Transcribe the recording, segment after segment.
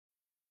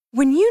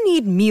When you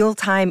need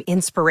mealtime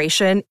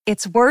inspiration,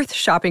 it's worth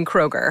shopping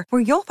Kroger,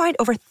 where you'll find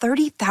over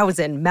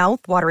 30,000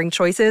 mouth-watering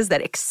choices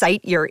that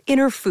excite your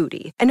inner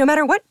foodie. And no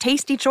matter what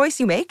tasty choice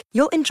you make,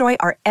 you'll enjoy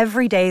our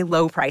everyday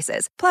low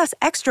prices, plus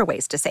extra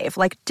ways to save,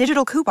 like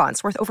digital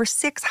coupons worth over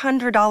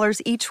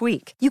 $600 each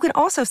week. You can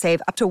also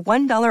save up to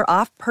 $1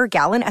 off per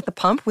gallon at the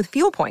pump with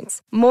fuel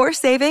points. More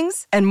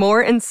savings and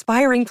more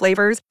inspiring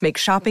flavors make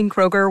shopping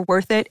Kroger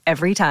worth it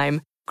every time.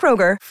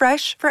 Kroger,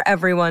 fresh for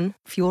everyone.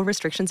 Fuel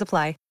restrictions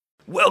apply.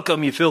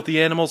 Welcome, you filthy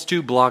animals,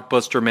 to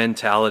Blockbuster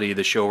Mentality,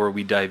 the show where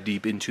we dive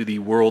deep into the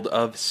world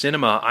of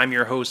cinema. I'm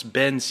your host,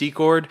 Ben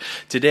Secord.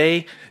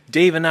 Today,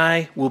 Dave and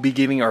I will be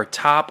giving our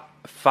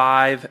top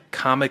 5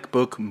 comic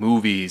book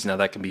movies. Now,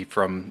 that can be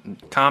from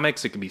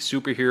comics, it can be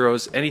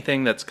superheroes,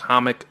 anything that's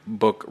comic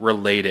book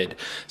related.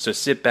 So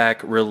sit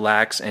back,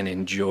 relax, and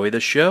enjoy the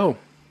show.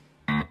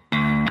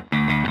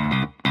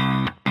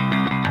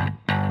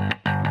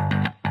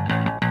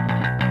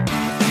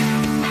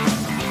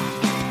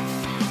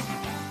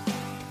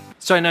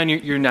 So I know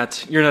you're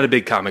not a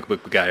big comic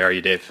book guy, are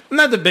you, Dave? I'm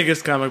not the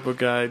biggest comic book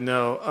guy,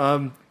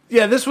 no.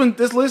 This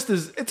list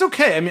it's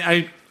okay. I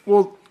mean,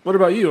 what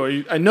about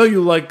you? I know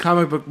you like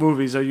comic book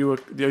movies. Are you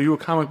a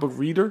comic book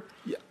reader?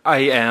 I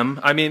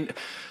am. I mean,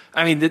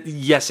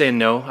 yes and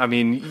no. I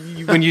mean,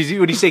 when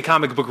you say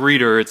comic book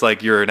reader, it's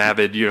like you're an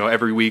avid,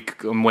 every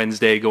week on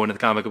Wednesday going to the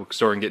comic book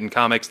store and getting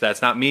comics.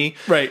 That's not me.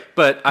 Right.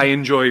 But I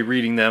enjoy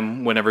reading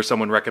them whenever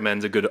someone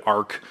recommends a good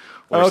arc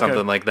or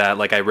something like that.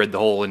 Like I read the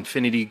whole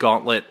Infinity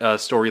Gauntlet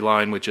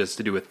storyline, which is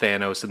to do with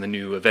Thanos and the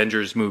new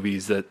Avengers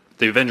movies. The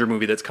Avenger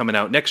movie that's coming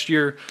out next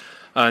year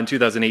in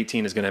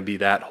 2018 is going to be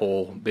that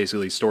whole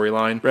basically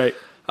storyline. Right.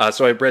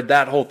 So I've read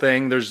that whole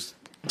thing. There's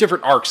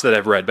different arcs that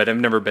I've read, but I've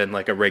never been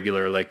like a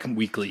regular like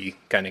weekly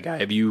kind of guy.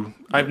 Have you?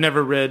 I've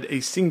never read a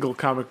single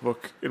comic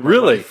book in my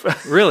really,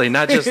 life. really,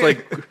 not just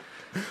like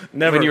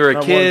never when you were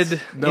a kid.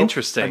 Once. Nope.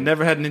 Interesting. I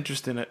never had an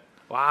interest in it.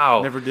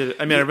 Wow. Never did it.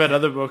 I mean, I read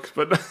other books,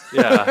 but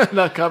yeah,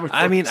 not comic books.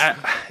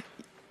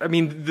 I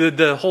mean,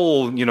 the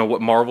whole,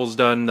 what Marvel's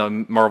done, the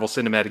Marvel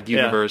Cinematic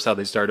Universe, how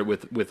they started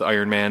with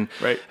Iron Man.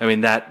 Right. I mean,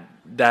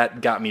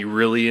 that got me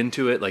really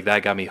into it. Like,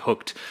 that got me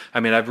hooked. I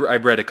mean,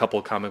 I've read a couple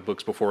of comic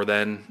books before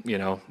then,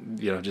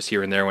 just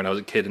here and there when I was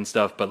a kid and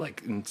stuff. But,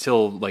 like,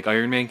 until, like,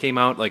 Iron Man came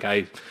out, like,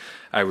 I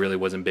really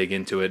wasn't big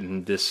into it.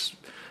 And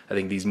I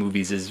think these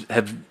movies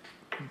have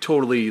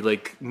totally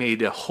like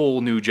made a whole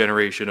new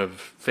generation of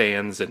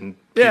fans and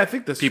I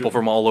think that's people true.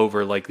 from all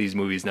over like these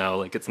movies now.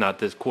 Like it's not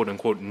this quote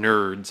unquote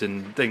nerds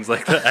and things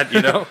like that,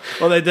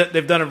 Well,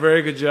 they've done a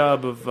very good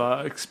job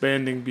of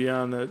expanding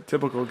beyond the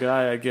typical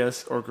guy, I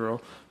guess, or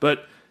girl.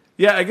 But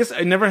yeah, I guess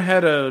I never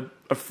had a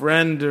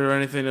friend or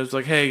anything that was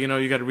like, hey,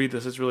 you got to read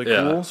this. It's really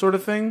cool, sort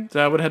of thing. So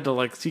I would have to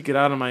like seek it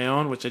out on my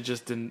own, which I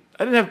just didn't.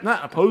 I didn't have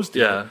not opposed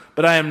to it,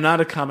 but I am not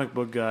a comic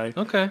book guy.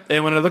 Okay.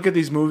 And when I look at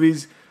these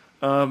movies,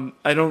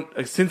 I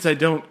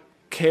don't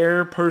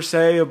care per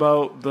se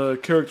about the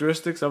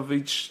characteristics of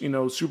each,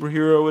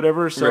 superhero or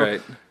whatever. So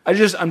right.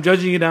 I'm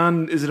judging it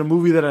on, is it a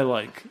movie that I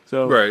like?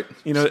 So, right.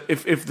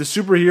 If the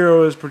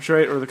superhero is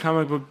portrayed or the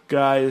comic book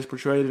guy is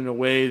portrayed in a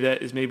way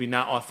that is maybe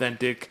not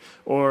authentic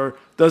or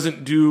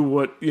doesn't do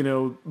what,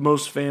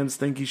 most fans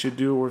think he should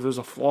do, or if there's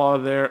a flaw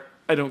there,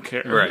 I don't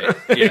care. Right.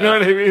 Yeah. You know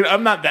what I mean?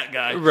 I'm not that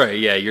guy. Right.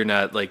 Yeah. You're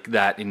not like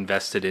that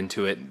invested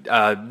into it.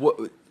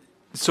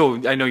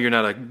 So I know you're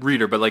not a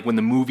reader, but like when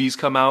the movies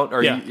come out,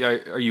 are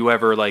you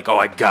ever like, oh,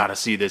 I gotta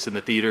see this in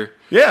the theater?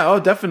 Yeah, oh,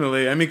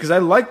 definitely. I mean, because I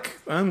like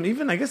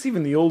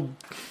even the old,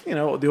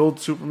 the old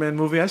Superman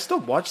movie. I still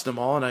watch them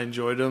all and I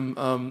enjoyed them.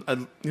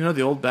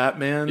 The old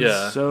Batman.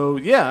 Yeah. So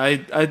yeah,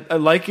 I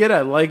like it.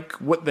 I like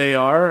what they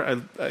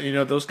are.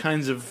 Those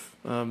kinds of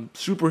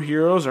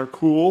superheroes are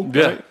cool.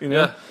 Yeah. Right?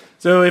 Yeah.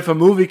 So if a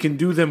movie can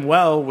do them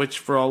well, which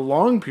for a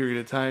long period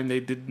of time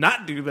they did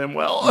not do them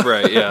well.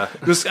 Right, yeah.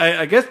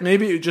 I guess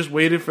maybe it just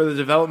waited for the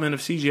development of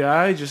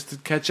CGI just to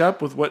catch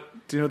up with what,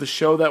 to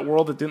show that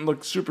world that didn't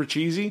look super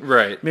cheesy.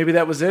 Right. Maybe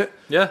that was it.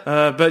 Yeah.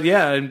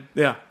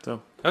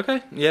 So.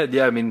 Okay.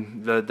 Yeah, I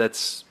mean,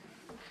 that's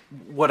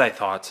what I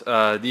thought.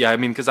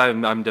 Because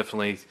I'm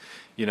definitely,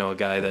 a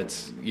guy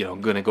that's,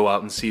 going to go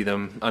out and see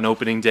them on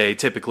opening day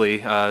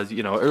typically,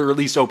 or at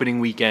least opening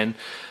weekend.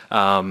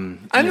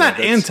 I'm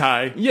not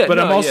anti, but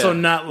I'm also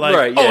not like,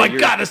 right, I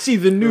gotta see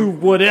the new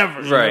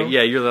whatever. Right?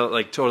 Yeah, you're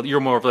like totally. You're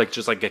more of like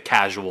just like a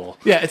casual.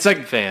 Yeah, it's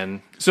like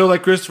fan. So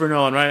like Christopher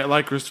Nolan, right? I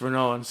like Christopher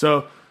Nolan.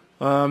 So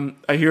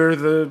I hear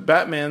the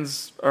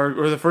Batman's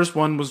or the first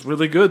one was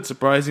really good,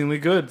 surprisingly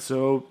good.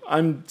 So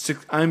I'm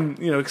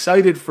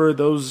excited for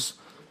those,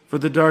 for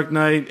the Dark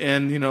Knight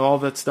and all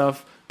that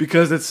stuff.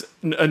 Because it's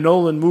a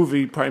Nolan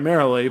movie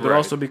primarily, but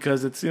also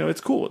because it's it's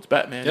cool. It's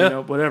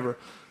Batman, whatever.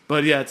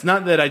 But yeah, it's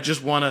not that I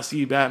just want to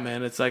see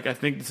Batman. It's like I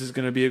think this is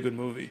going to be a good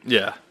movie.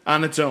 Yeah,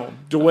 on its own,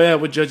 the way I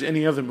would judge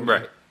any other movie.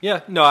 Right.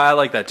 Yeah, no, I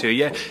like that too.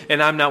 Yeah,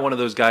 and I'm not one of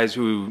those guys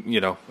who,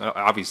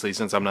 obviously,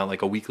 since I'm not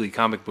like a weekly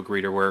comic book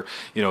reader, where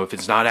if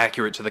it's not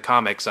accurate to the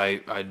comics,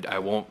 I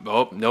won't.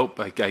 Oh, nope,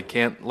 I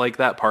can't like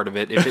that part of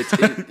it. If it's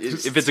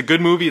if it's a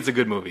good movie, it's a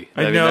good movie.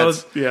 I know.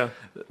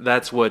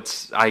 that's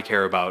what I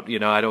care about.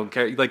 I don't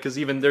care, like, because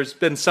even there's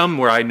been some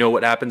where I know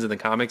what happens in the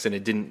comics and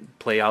it didn't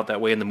play out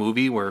that way in the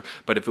movie.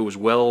 But if it was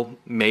well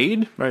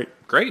made, right,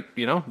 great.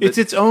 It's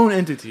its own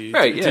entity.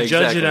 Right. To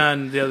judge it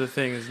on the other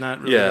thing is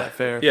not really that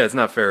fair. Yeah, it's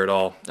not fair at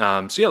all.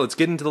 So let's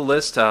get into the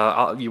list.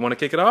 You want to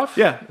kick it off?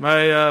 Yeah,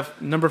 my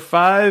number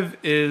 5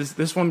 is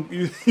this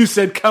one. You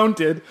said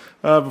counted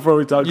before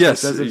we talked.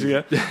 Yes,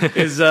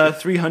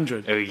 is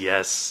 300. Oh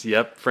yes,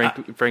 yep.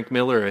 Frank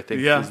Miller, I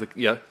think.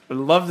 Yeah, I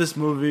love this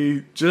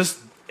movie.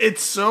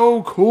 It's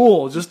so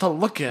cool just to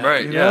look at.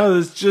 Right.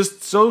 It's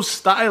just so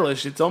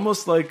stylish. It's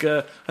almost like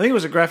I think it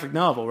was a graphic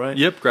novel, right?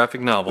 Yep,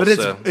 graphic novel. But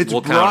it's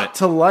brought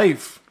to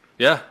life.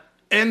 Yeah.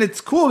 And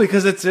it's cool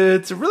because it's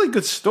a really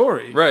good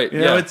story. Right.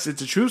 It's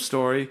a true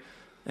story.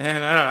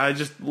 And I don't know, I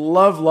just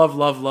love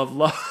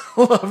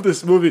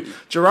this movie.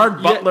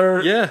 Gerard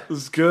Butler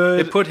was good.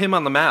 It put him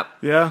on the map.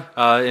 Yeah.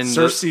 And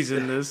Cersei's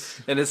in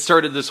this. And it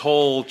started this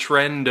whole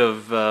trend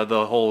of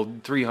the whole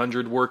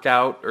 300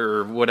 workout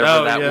or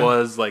whatever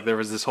was. Like, there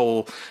was this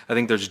whole, I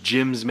think there's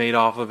gyms made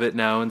off of it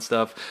now and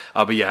stuff.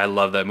 But yeah, I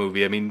love that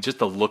movie. I mean, just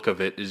the look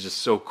of it is just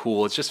so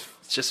cool. It's just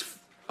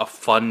a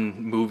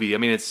fun movie. I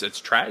mean, it's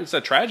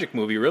a tragic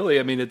movie, really.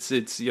 I mean, it's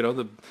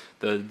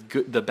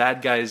the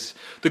bad guys,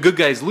 the good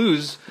guys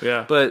lose.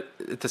 Yeah. But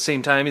at the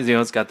same time,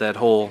 it's got that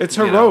whole. It's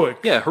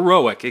heroic.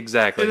 Heroic,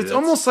 exactly. And it's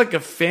almost like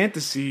a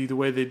fantasy the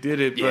way they did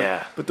it.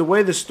 But, but the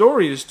way the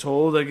story is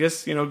told, I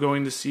guess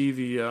going to see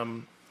the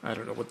I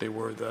don't know what they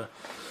were, the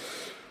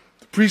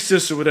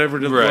priestess or whatever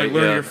to learn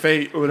your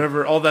fate or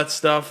whatever, all that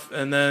stuff,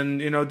 and then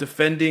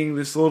defending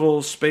this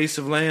little space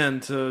of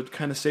land to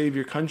kind of save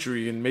your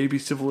country and maybe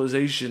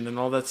civilization and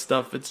all that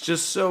stuff. It's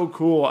just so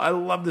cool. I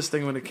love this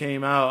thing when it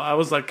came out. I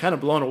was like kind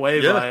of blown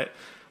away by it.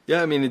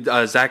 Yeah, I mean,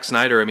 Zack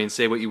Snyder, I mean,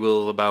 say what you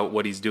will about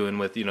what he's doing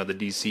with, the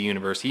DC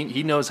universe.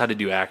 He knows how to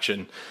do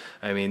action.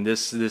 I mean,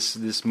 this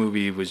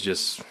movie was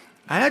just...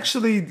 I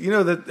actually,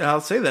 that I'll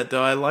say that,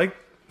 though. I like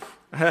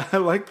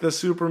the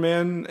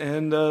Superman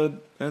and the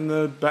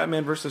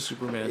Batman versus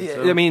Superman.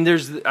 So. I mean,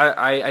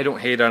 I don't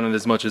hate on it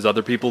as much as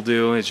other people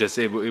do. It's just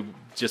it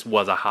just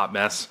was a hot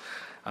mess.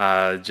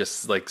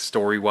 Just like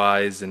story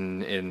wise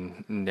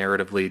and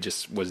narratively,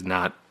 just was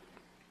not.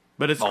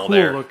 But it's all cool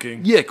there.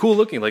 Looking. Yeah, cool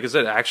looking. Like I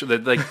said, actually,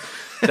 like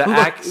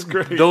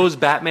those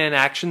Batman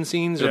action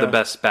scenes are the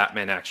best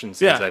Batman action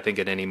scenes I think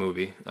in any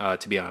movie.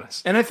 To be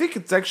honest, and I think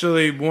it's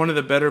actually one of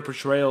the better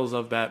portrayals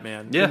of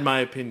Batman, in my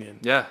opinion.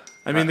 Yeah.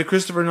 I mean, the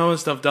Christopher Nolan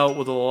stuff dealt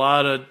with a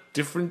lot of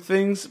different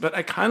things, but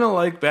I kind of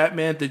like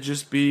Batman to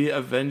just be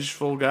a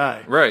vengeful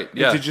guy. Right,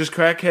 yeah. And to just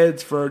crack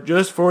heads for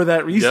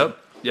that reason.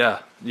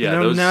 Yep,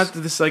 yeah. Not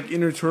this like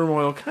inner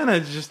turmoil, kind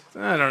of just,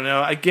 I don't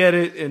know. I get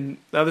it, and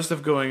the other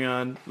stuff going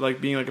on,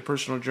 like being like a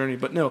personal journey,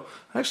 but no,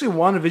 I actually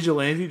want a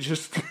vigilante to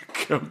just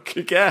go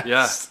kick ass.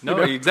 Yeah, no,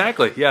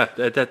 exactly. Yeah,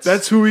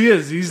 that's who he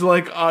is. He's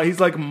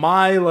like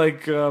my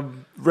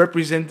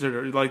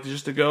representative, like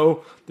just to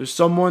go, there's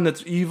someone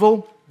that's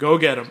evil, go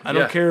get him. I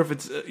don't care if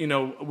it's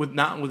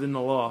not within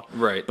the law.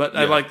 Right. But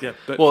I like that.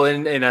 But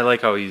and I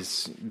like how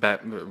he's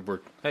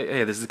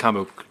hey, this is a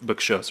comic book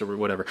show, so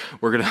whatever.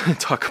 We're gonna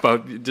talk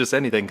about just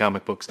anything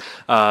comic books.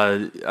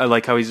 I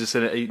like how he's just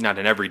not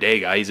an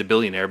everyday guy. He's a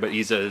billionaire, but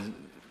he's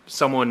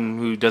someone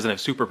who doesn't have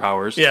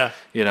superpowers. Yeah.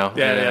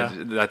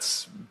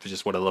 That's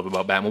just what I love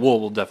about Batman.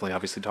 We'll definitely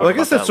obviously talk about that. I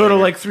guess that's sort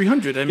of like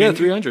 300. I mean,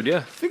 300,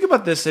 yeah. Think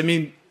about this. I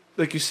mean,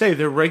 like you say,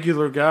 they're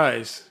regular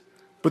guys,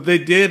 but they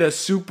did a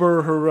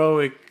super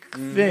heroic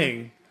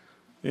thing.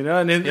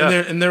 And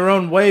in their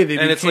own way, they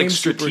became it's like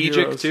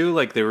strategic superheroes. too.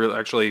 Like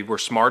they were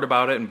smart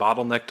about it and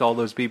bottlenecked all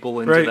those people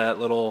into that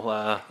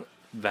little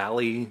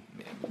valley.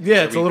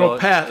 Yeah, it's a little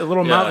path, a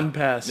little mountain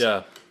pass.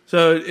 Yeah.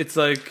 So it's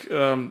like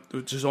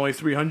there's only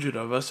 300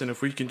 of us, and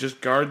if we can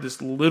just guard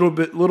this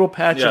little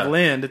patch of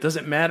land, it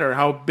doesn't matter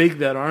how big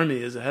that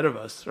army is ahead of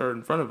us or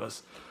in front of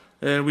us.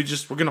 And we're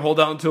going to hold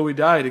out until we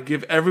die to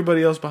give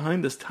everybody else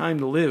behind us time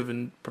to live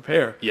and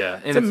prepare. Yeah.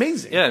 And it's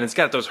amazing. Yeah, and it's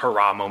got those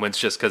hurrah moments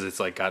just because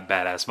it's like got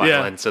badass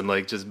violence and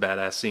like just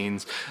badass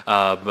scenes.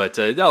 But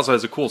it also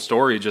has a cool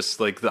story, just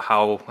like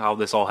how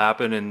this all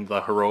happened and the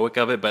heroic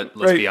of it. But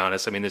let's be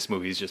honest, I mean, this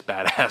movie's just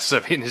badass.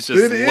 I mean, it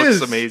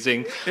looks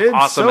amazing. It's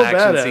awesome so action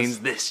badass. scenes.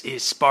 This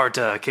is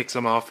Sparta. Kicks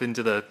him off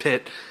into the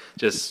pit.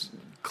 Just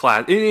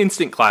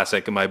instant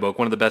classic in my book.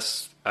 One of the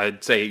best,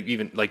 I'd say,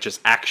 even like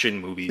just action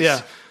movies.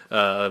 Yeah.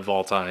 Of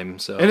all time,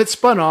 so and it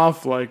spun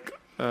off like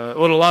a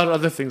lot of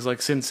other things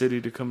like Sin City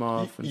to come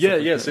off. And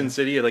Sin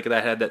City like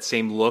that had that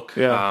same look.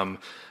 Yeah.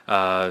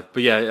 But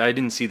yeah, I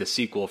didn't see the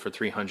sequel for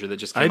 300 that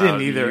just came out. I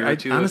didn't either. A year or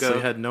two I honestly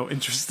ago. had no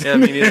interest. Yeah,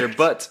 me neither.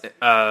 But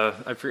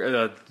I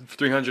forget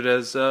 300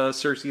 has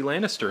Cersei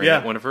Lannister in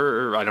it. One of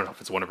her, or I don't know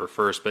if it's one of her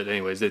first, but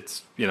anyways,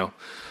 it's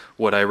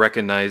what I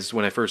recognized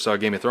when I first saw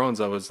Game of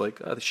Thrones. I was like,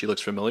 she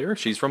looks familiar.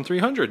 She's from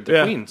 300,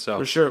 the Queen. So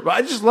for sure. But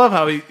I just love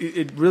how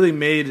it really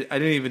made. I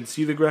didn't even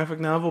see the graphic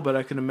novel, but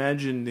I can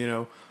imagine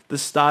the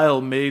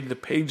style made the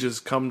pages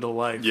come to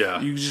life. Yeah,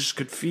 you just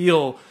could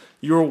feel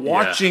you were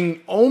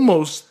watching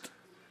almost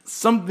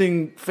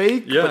something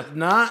fake, Yeah. but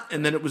not,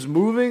 and then it was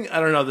moving. I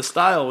don't know. The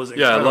style was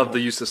incredible. Yeah, I love the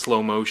use of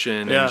slow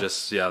motion Yeah. and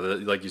just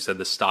like you said,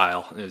 the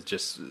style is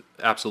just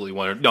absolutely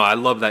wonderful. No, I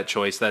love that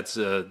choice. That's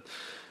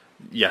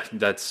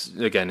that's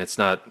again, it's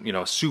not a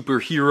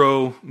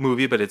superhero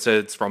movie, but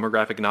it's from a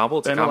graphic novel.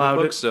 It's Ben a comic allowed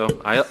book, it.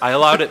 so I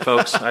allowed it,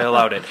 folks. I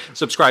allowed it.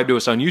 Subscribe to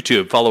us on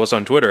YouTube. Follow us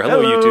on Twitter.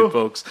 Hello, YouTube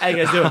folks. How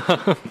you guys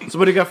doing? So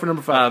what do you got for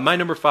number 5? My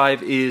number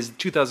 5 is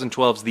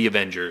 2012's The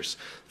Avengers.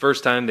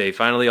 First time they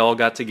finally all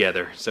got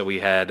together. So we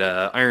had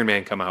Iron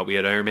Man come out. We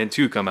had Iron Man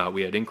 2 come out.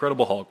 We had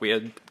Incredible Hulk. We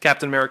had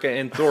Captain America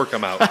and Thor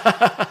come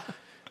out.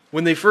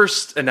 When they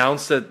first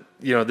announced that,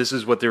 this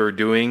is what they were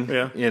doing,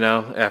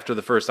 after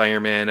the first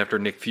Iron Man, after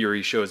Nick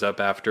Fury shows up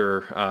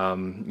after,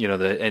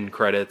 the end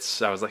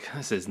credits, I was like,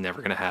 this is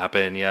never going to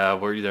happen. Yeah,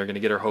 they're going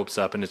to get our hopes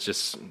up, and it's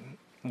just...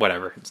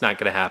 whatever, it's not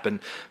going to happen.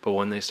 But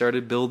when they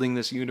started building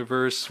this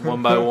universe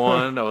one by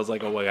one, I was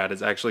like, oh my God,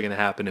 it's actually going to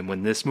happen. And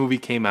when this movie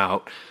came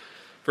out,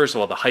 first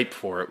of all, the hype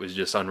for it was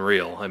just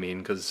unreal. I mean,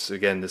 because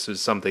again, this was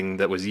something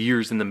that was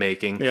years in the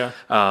making. Yeah.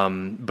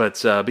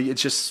 But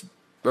it's just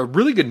a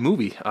really good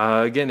movie.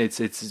 Again, it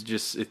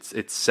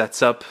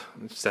sets up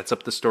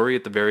the story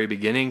at the very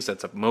beginning,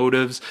 sets up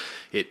motives.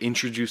 It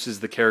introduces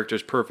the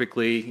characters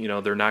perfectly.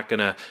 They're not going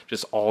to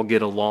just all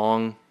get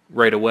along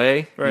right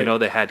away. Right.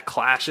 They had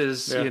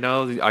clashes. Yeah.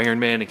 The Iron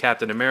Man and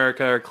Captain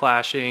America are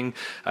clashing.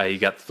 You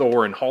got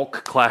Thor and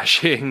Hulk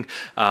clashing.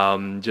 I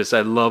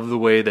love the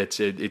way that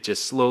it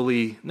just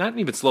slowly, not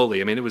even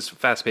slowly, I mean, it was a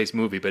fast-paced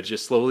movie, but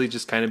just slowly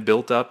just kind of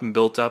built up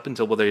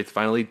until they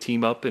finally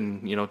team up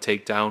and,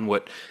 take down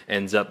what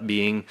ends up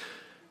being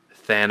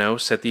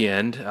Thanos at the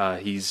end.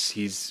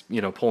 He's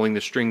pulling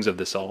the strings of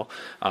this all.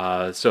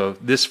 So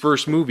this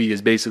first movie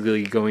is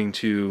basically going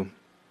to...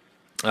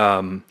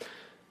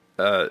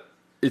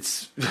 it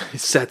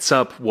sets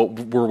up what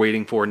we're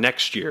waiting for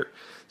next year.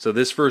 So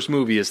this first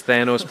movie is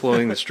Thanos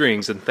pulling the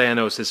strings, and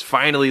Thanos is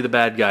finally the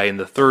bad guy in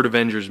the third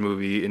Avengers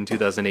movie in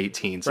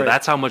 2018. So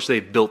that's how much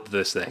they've built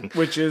this thing.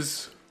 Which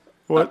is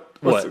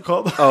what's it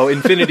called? Oh,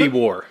 Infinity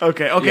War.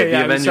 Okay,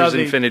 The Avengers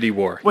Infinity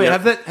War. Wait,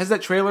 Yep. has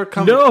that trailer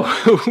come? No,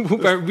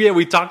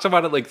 we talked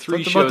about it like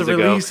 3 shows about the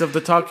ago. release of the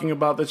talking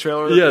about the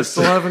trailer. That Yes.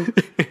 we still haven't.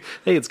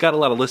 Hey, it's got a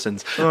lot of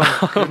listens.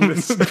 Oh,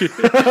 goodness.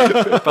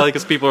 Probably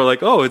because people are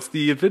like, "Oh, it's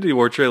the Infinity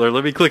War trailer.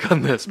 Let me click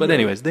on this." But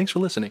anyways, thanks for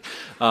listening.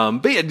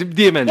 But yeah,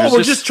 the Avengers. Well,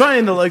 we're just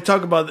trying to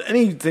talk about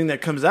anything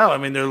that comes out. I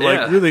mean, they're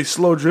really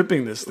slow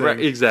dripping this thing. Right,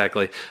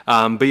 exactly.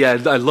 But yeah,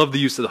 I love the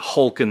use of the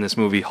Hulk in this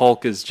movie.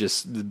 Hulk is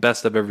just the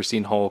best I've ever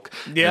seen Hulk.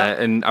 Yeah.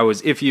 And I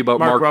was iffy about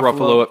Mark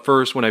Ruffalo at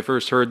first when I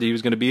first heard that he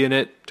was going to be in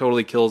it.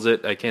 Totally kills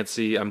it.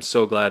 I'm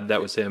so glad that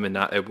was him and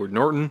not Edward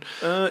Norton.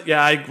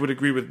 Yeah, I would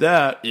agree with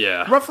that.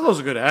 Yeah. Ruffalo's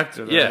a good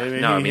actor, though. Yeah.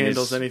 He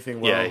handles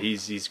anything well. Yeah,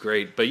 he's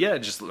great. But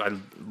yeah, I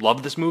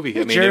love this movie.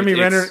 I mean, Jeremy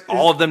Renner it's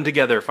all of them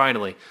together,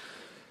 finally.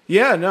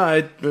 Yeah,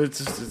 no,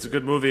 it's a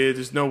good movie.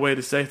 There's no way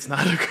to say it's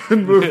not a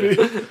good movie.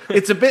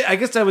 It's a bit, I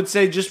guess I would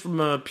say, just from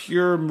a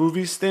pure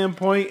movie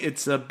standpoint,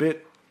 it's a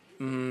bit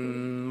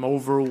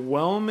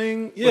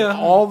overwhelming with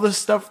all the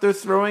stuff they're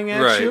throwing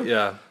at you. Right,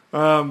 yeah.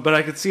 But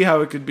I could see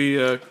how it could be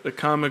a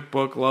comic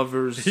book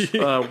lover's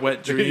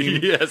wet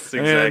dream. Yes,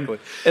 exactly.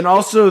 And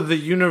also the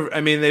universe.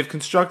 I mean, they've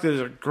constructed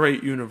a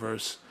great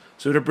universe.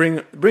 So to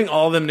bring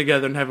all of them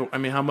together and have,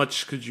 how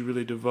much could you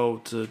really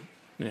devote to?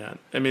 Yeah,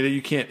 I mean,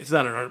 you can't. It's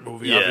not an art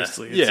movie,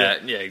 obviously.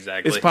 Exactly.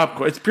 It's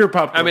popcorn. It's pure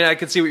popcorn. I mean, I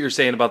can see what you're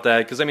saying about that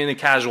because the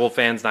casual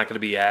fan's not going to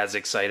be as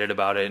excited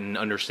about it and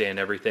understand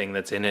everything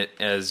that's in it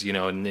as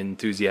an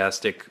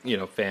enthusiastic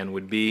fan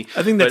would be.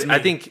 I think that's.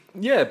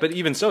 But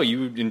even so,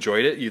 you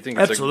enjoyed it. You think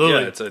it's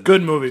absolutely it's a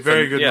good movie,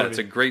 very good. Yeah, movie. It's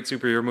a great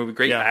superhero movie,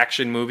 great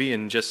action movie,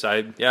 and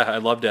I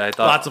loved it. I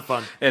thought lots of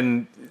fun.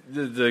 And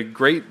the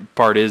great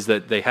part is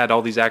that they had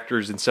all these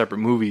actors in separate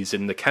movies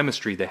and the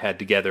chemistry they had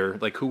together.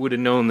 Like, who would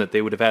have known that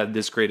they would have had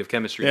this creative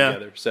chemistry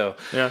together? So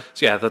I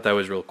thought that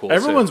was real cool.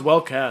 Everyone's well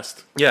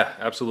cast. Yeah,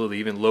 absolutely.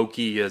 Even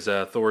Loki as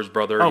Thor's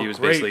brother, he was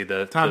great. basically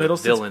the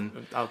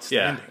villain.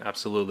 Outstanding. Yeah,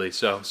 absolutely.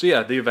 So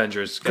yeah, the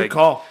Avengers. Good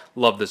call.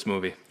 Love this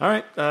movie. All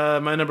right,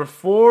 my number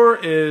 4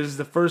 is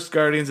the first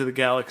Guardians of the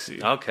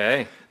Galaxy.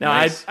 Okay. Now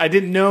nice. I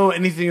didn't know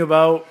anything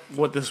about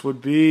what this would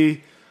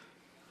be.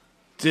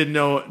 Don't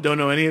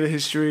know any of the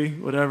history,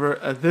 whatever.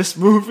 This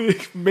movie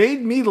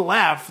made me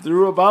laugh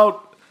through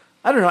about,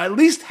 I don't know, at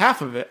least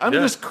half of it. I'm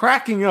just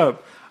cracking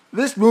up.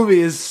 This movie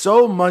is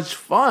so much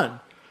fun.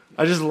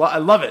 I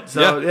love it.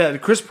 So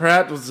Chris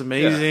Pratt was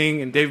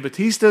amazing, and Dave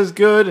Bautista is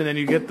good, and then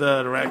you get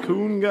the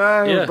raccoon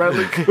guy,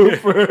 Bradley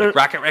Cooper,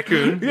 Rocket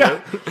Raccoon.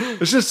 Yeah,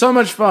 it's just so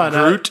much fun.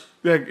 Groot.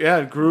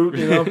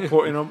 Groot.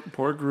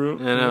 Poor Groot.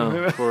 I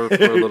know, poor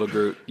little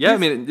Groot. Yeah, I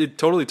mean, it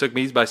totally took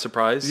me by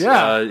surprise.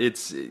 Yeah,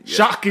 it's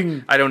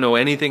shocking. I don't know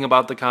anything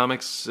about the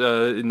comics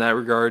in that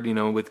regard,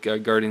 with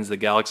Guardians of the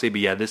Galaxy,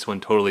 but this one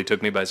totally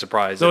took me by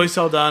surprise. Zoe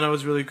Saldana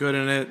was really good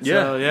in it.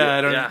 Yeah,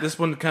 So, This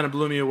one kind of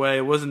blew me away.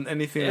 It wasn't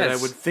anything that I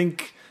would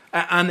think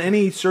on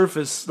any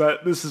surface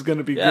that this is going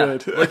to be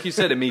good. Like you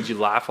said, it made you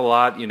laugh a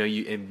lot. You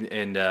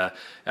know,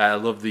 I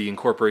love the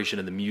incorporation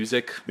of the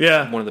music.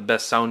 Yeah. One of the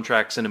best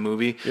soundtracks in a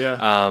movie.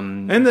 Yeah.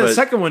 And the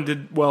second one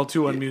did well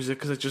too on music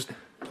because it's just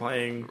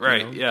playing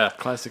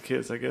classic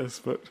hits, I guess.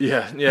 But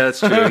yeah, that's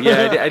true.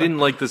 Yeah, I didn't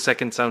like the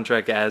second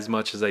soundtrack as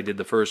much as I did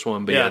the first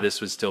one, but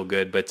this was still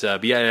good. But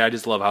yeah, I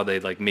just love how they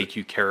like make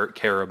you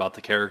care about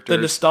the characters.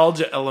 The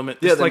nostalgia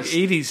element, this like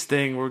 80s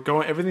thing.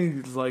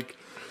 Everything is like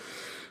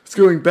it's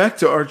going back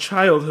to our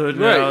childhood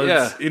now. Right,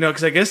 yeah. You know,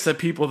 because I guess the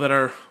people that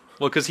are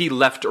because he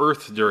left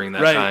Earth during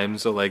that time,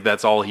 so like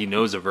that's all he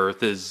knows of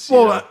Earth is.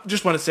 I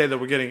just want to say that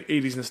we're getting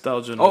 80s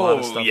nostalgia and a lot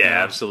of stuff. Yeah,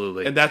 now.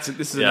 Absolutely. And this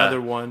is another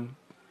one.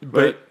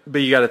 But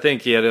you got to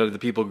think, the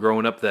people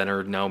growing up then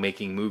are now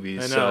making movies.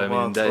 I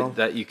know, so I mean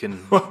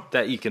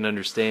that you can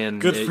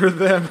understand. Good for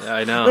them.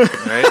 I know,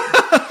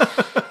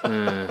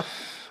 right?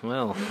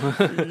 Well,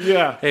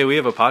 yeah. Hey, we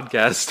have a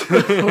podcast.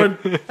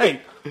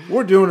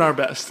 We're doing our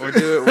best. We're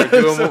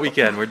doing what we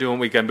can. We're doing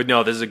what we can. But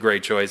no, this is a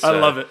great choice. I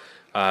love it.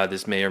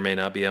 This may or may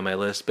not be on my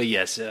list, but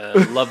yes,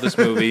 love this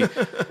movie.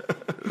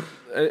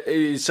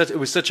 It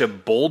was such a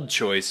bold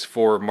choice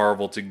for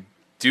Marvel to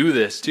do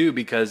this too,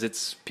 because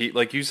it's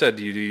like you said,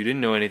 you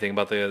didn't know anything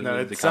about the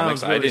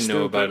comics. Really I didn't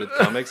know about the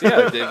comics.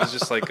 Yeah, it was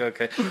just like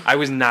okay. I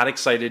was not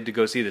excited to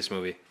go see this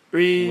movie,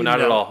 not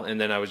at all,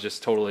 and then I was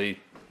just totally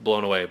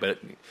blown away. But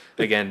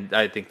again,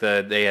 I think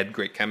that they had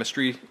great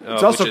chemistry.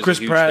 It's also Chris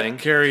Pratt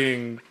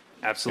carrying.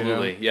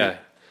 Absolutely, yeah.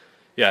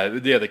 Yeah,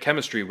 the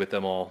chemistry with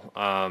them all.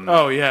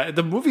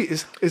 The movie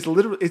is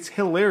literally it's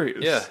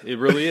hilarious. Yeah, it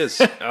really is.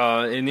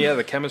 And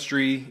the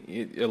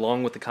chemistry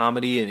along with the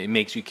comedy, and it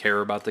makes you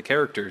care about the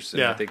characters. And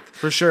yeah, I think,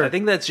 for sure. I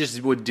think that's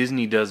just what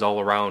Disney does all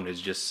around. Is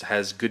just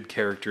has good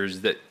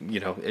characters that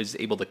is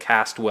able to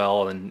cast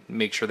well and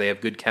make sure they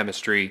have good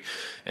chemistry,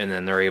 and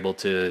then they're able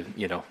to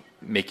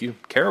make you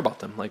care about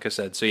them. Like I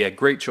said, so yeah,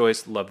 great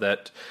choice. Love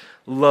that.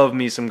 Love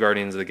me some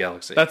Guardians of the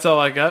Galaxy. That's all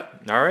I got.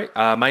 All right,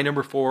 my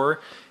number 4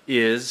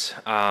 is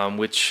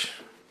which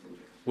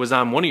was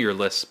on one of your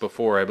lists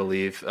before, I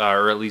believe,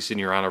 or at least in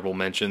your honorable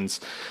mentions,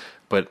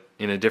 but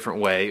in a different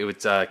way. It was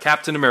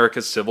Captain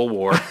America's Civil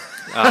War.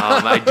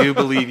 I do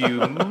believe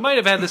you might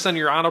have had this on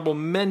your honorable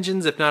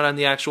mentions, if not on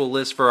the actual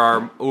list for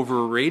our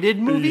overrated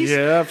movies.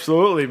 Yeah,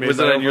 absolutely. Was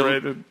it on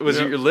overrated. Was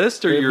it your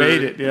list or your?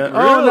 Made it. Yeah. Really?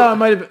 Oh no, I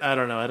might have. I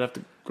don't know. I'd have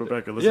to go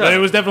back and listen. Yeah. But it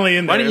was definitely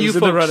in there. Why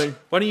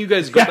don't you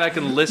guys go back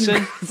and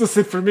listen?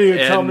 Listen for me and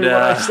tell me what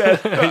I said.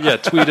 Yeah,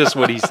 tweet us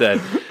what he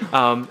said.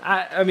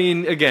 I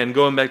mean, again,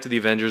 going back to the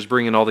Avengers,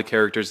 bringing all the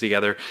characters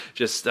together,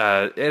 just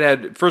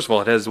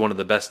it has one of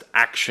the best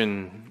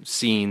action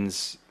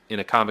scenes in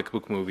a comic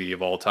book movie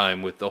of all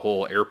time, with the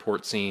whole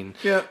airport scene.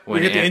 Yeah, we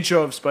get the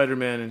intro of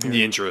Spider-Man in here.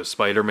 The intro of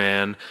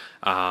Spider-Man.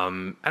 I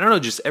don't know,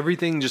 just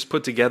everything just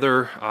put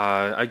together.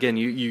 Again,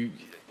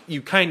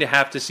 you kind of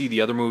have to see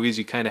the other movies.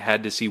 You kind of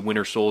had to see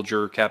Winter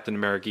Soldier, Captain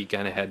America. You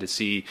kind of had to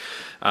see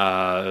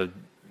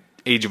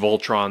Age of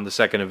Ultron, the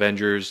second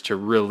Avengers, to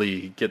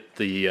really get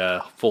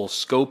the full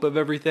scope of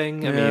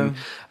everything. I mean,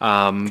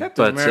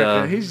 Captain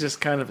America, he's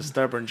just kind of a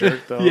stubborn jerk,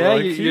 though. Yeah,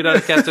 you're not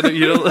a Captain.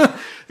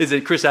 Is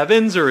it Chris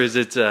Evans or is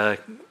it?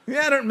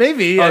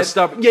 Maybe.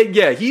 Stubborn.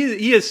 Yeah,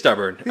 he is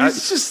stubborn.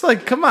 He's just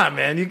like, come on,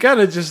 man, you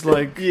gotta just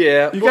like,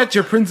 you got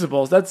your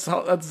principles.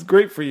 That's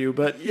great for you,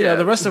 but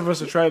the rest of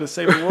us are trying to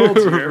save the world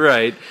here,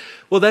 right?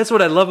 Well, that's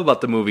what I love about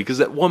the movie, because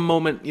at one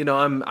moment,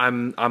 I'm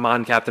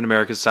on Captain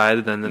America's side,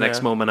 and then the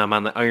next moment I'm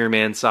on the Iron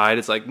Man side.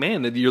 It's like,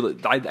 man,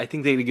 I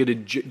think they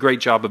did a great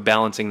job of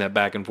balancing that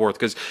back and forth,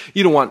 because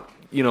you don't want.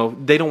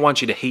 They don't want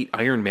you to hate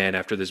Iron Man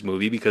after this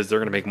movie, because they're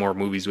going to make more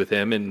movies with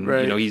him,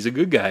 and he's a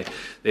good guy.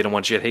 They don't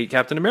want you to hate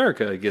Captain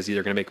America because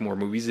they're going to make more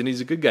movies and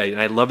he's a good guy.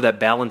 And I love that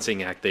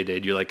balancing act they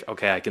did. You're like,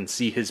 okay, I can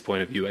see his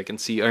point of view, I can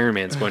see Iron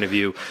Man's point of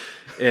view,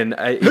 and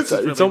it's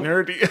really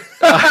nerdy.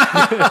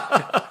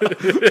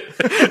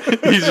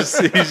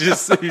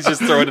 he's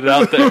just throwing it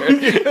out there.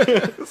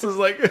 This is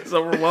like it's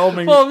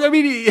overwhelming. Well, I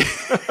mean.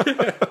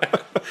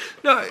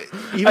 No,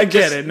 I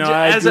get it. No,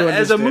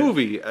 as a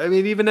movie. I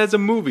mean, even as a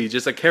movie,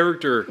 just a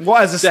character. Well,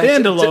 as a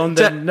standalone,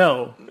 then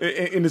no.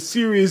 In a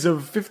series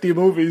of 50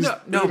 movies,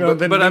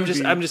 but I'm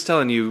just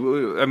telling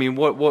you. I mean,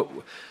 what?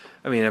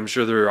 I mean, I'm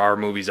sure there are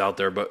movies out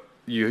there, but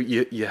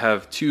you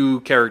have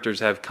two characters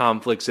have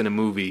conflicts in a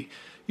movie.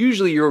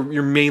 Usually, you're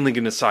mainly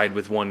going to side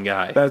with one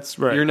guy. That's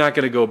right. You're not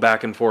going to go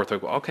back and forth.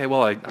 Like, okay,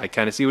 well, I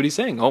kind of see what he's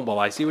saying. Oh, well,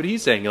 I see what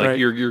he's saying. Like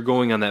you're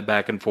going on that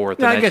back and forth.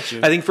 Yeah, and I get you.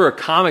 I think for a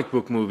comic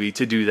book movie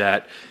to do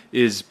that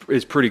is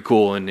pretty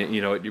cool, and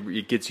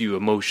it gets you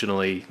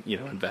emotionally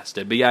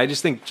invested. But yeah, I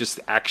just think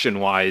just action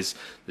wise,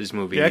 this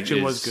movie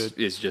was good.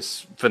 Is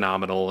just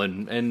phenomenal,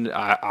 and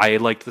I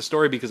liked the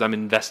story because I'm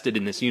invested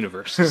in this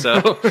universe.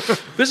 So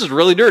this is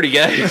really dirty,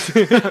 guys.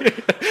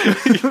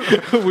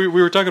 we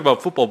were talking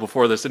about football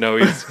before this, and now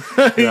he's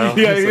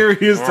here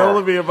he is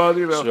telling me about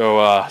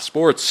so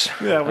sports.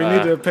 Yeah, we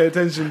need to pay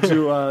attention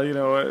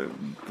to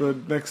the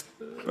next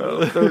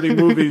 30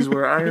 movies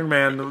where Iron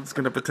Man is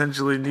going to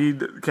potentially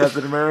need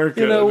Captain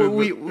America.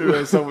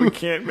 So we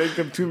can't make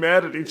them too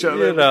mad at each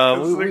other.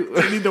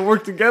 We need to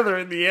work together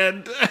in the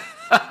end.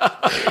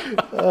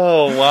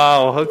 Oh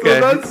wow!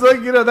 Okay,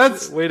 well,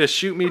 that's way to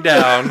shoot me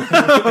down.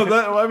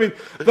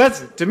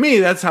 To me,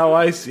 that's how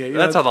I see it.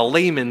 That's how the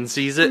layman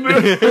sees it.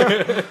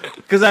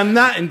 Because I'm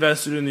not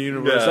invested in the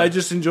universe. Yeah. I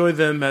just enjoy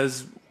them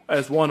as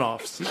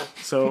one-offs.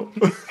 So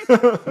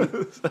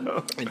it's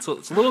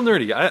a little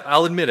nerdy.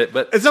 I'll admit it,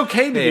 but it's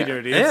okay to be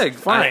nerdy.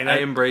 It's fine. I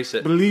embrace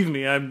it. Believe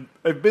me,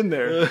 I've been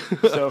there.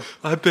 So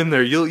I've been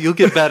there. You'll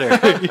get better.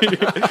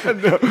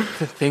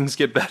 Things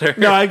get better.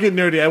 No, I get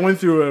nerdy. I went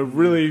through a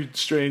really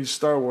strange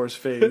Star Wars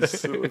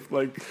phase,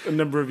 like a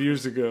number of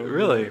years ago.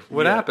 Really?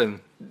 What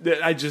happened?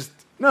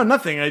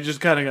 Nothing. I just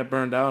kind of got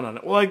burned out on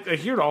it. Well, I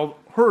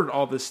heard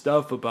all this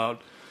stuff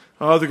about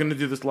they're going to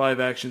do this live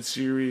action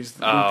series.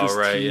 Lucas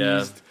right, teased.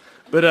 yeah.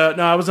 But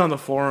no, I was on the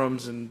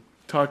forums and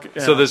talking.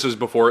 So this was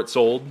before it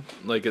sold,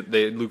 like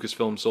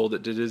Lucasfilm sold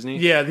it to Disney.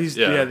 Yeah,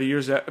 the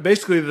years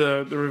basically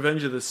the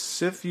Revenge of the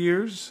Sith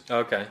years.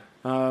 Okay.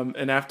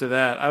 And after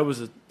that, I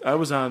was on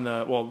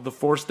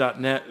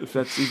theforce.net, if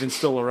that's even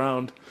still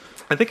around.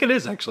 I think it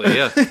is actually.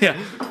 Yeah. Yeah.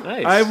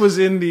 Nice. I was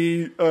in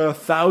the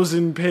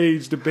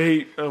 1,000-page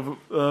debate of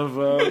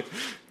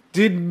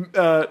did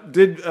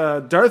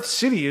Darth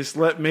Sidious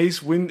let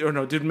Mace Windu, or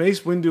no, did Mace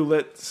Windu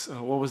let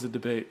what was the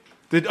debate?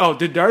 Did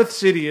Darth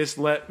Sidious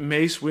let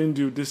Mace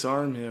Windu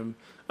disarm him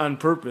on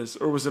purpose,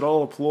 or was it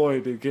all a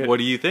ploy to get? What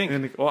do you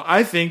think? Well,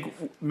 I think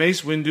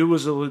Mace Windu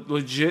was a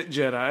legit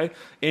Jedi,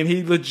 and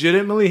he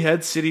legitimately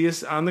had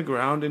Sidious on the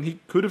ground, and he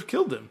could have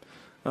killed him.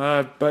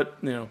 But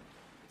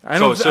I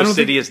don't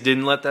Sidious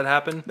didn't let that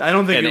happen. I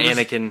don't think. And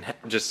Anakin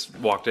just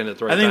walked in at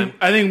the right time.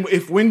 I think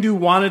if Windu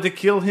wanted to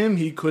kill him,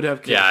 he could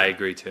have killed him. Yeah, I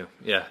agree too.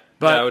 Yeah.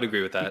 But I would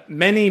agree with that.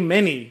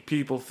 Many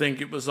people think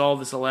it was all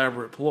this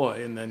elaborate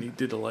ploy, and then he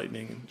did the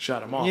lightning and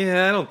shot him off.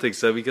 Yeah, I don't think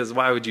so, because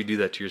why would you do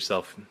that to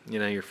yourself?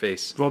 Your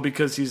face. Well,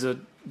 because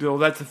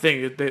that's the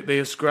thing. They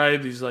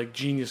ascribe these like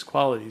genius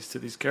qualities to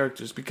these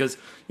characters because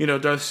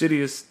Darth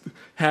Sidious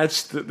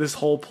hatched this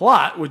whole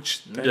plot,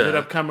 which ended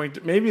up coming.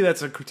 Maybe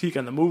that's a critique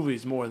on the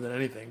movies more than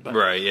anything. But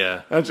right?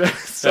 Yeah,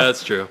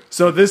 that's true.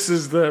 So this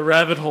is the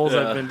rabbit holes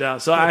I've been down.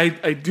 So I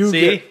do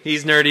see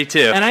he's nerdy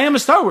too, and I am a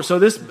Star Wars.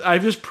 So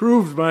I've just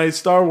proved my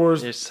Star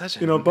Wars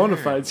bona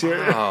fides here.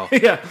 Wow.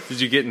 Yeah.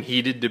 Did you get in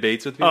heated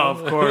debates with people? Oh,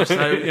 of course.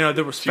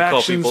 There was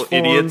factions. Call people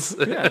idiots.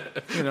 Yeah.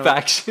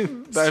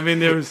 Factions. I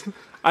mean,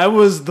 I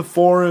was a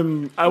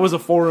forum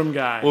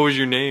guy. What was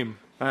your name?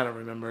 I don't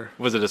remember.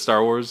 Was it a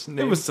Star Wars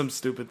name? It was some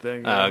stupid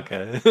thing. Oh,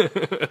 okay.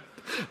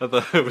 I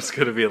thought it was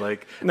going to be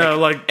like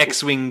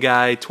X-Wing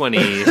Guy 20.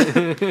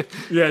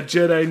 Yeah,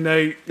 Jedi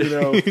Knight,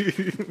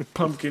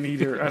 pumpkin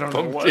eater. I don't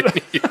know what.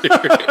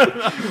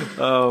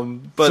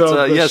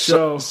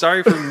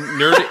 Sorry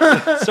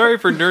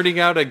for nerding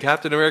out on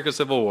Captain America: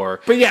 Civil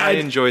War. But yeah, I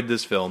enjoyed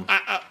this film.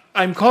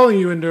 I'm calling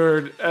you a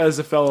nerd as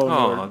a fellow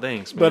nerd. Oh,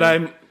 thanks, man. But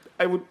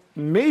I would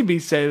maybe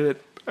say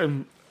that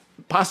I'm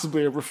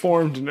possibly a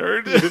reformed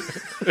nerd.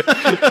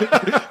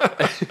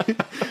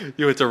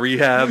 You went to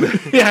rehab.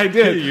 Yeah, I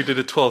did. You did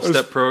a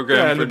 12-step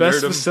program in for the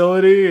best nerdom.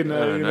 facility. And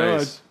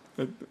nice.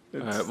 All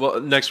right, well,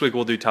 next week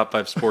we'll do top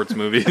 5 sports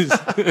movies.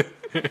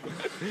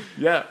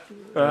 Yeah.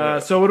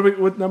 So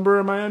what number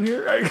am I on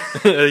here?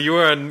 You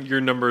are on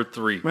your number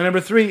 3. My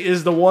number 3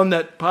 is the one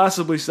that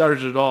possibly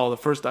started it all, the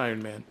first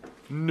Iron Man.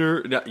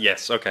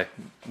 Yes, okay.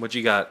 What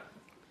you got?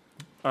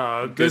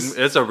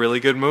 It's a really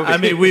good movie. I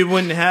mean, we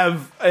wouldn't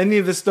have any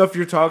of the stuff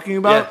you're talking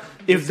about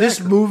if this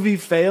movie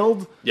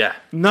failed. Yeah,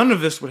 none of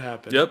this would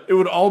happen. Yep, it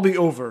would all be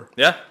over.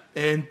 Yeah,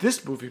 and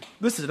this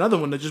is another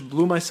one that just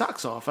blew my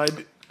socks off. I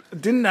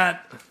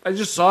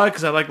just saw it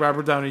because I like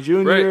Robert Downey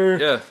Jr.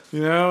 Right,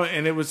 yeah,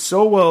 and it was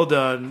so well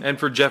done. And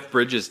for Jeff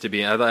Bridges to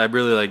be, I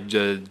really like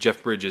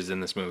Jeff Bridges in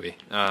this movie.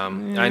 I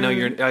know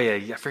you're. Oh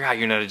yeah, I forgot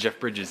you're not a Jeff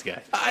Bridges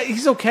guy.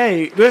 He's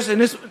okay. This, you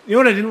know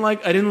what I didn't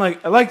like?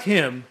 I liked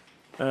him.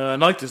 I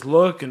liked his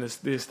look and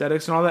the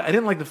aesthetics and all that. I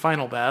didn't like the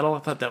final battle. I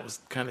thought that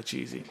was kind of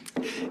cheesy.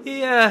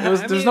 Yeah.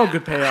 There's no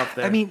good payoff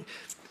there. I mean,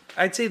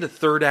 I'd say the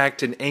third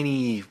act in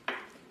any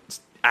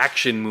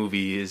action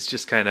movie is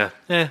just kind of,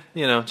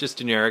 just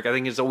generic. I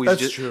think it's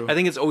always true. I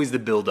think it's always the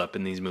build-up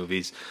in these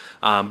movies.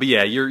 But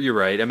yeah, you're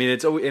right. I mean,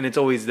 it's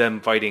always them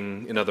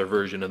fighting another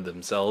version of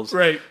themselves.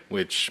 Right.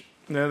 Which,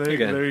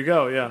 there you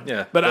go, yeah.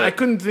 Yeah. But I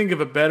couldn't think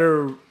of a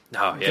better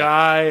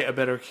guy, a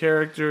better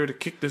character to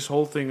kick this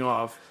whole thing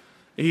off.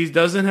 He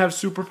doesn't have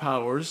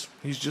superpowers.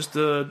 He's just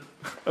a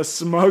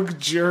smug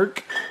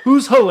jerk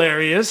who's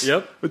hilarious.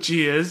 Yep. Which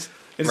he is.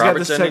 And Robert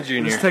he's Downey got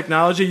Jr. this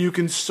technology. You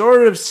can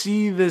sort of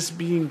see this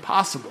being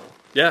possible.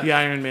 Yeah. The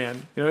Iron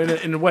Man.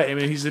 In a way. I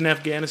mean, he's in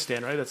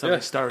Afghanistan, right? That's how they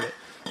started.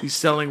 He's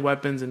selling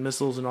weapons and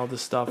missiles and all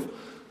this stuff.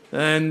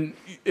 And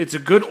it's a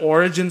good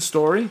origin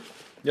story.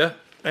 Yeah.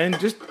 and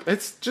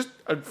it's just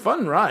a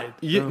fun ride.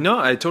 Yeah, no,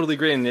 I totally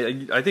agree,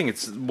 and I think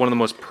it's one of the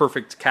most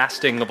perfect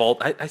casting of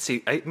all.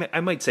 I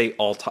might say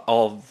all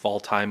of all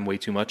time way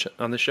too much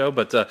on the show,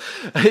 but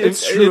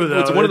It's true, though.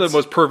 It's one of the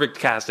most perfect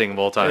casting of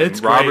all time.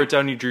 It's Robert great.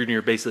 Downey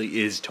Jr. basically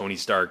is Tony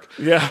Stark.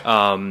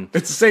 Yeah,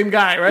 it's the same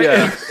guy, right?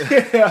 Yeah.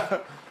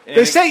 Yeah.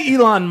 They say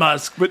Elon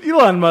Musk, but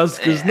Elon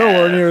Musk is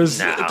nowhere near as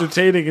no.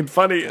 entertaining and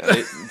funny.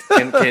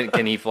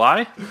 Can he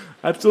fly?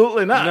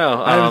 Absolutely not.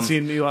 No, I haven't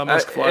seen Elon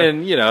Musk fly.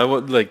 And I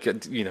would want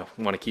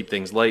to keep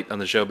things light on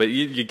the show, but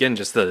again,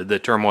 just the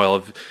turmoil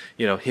of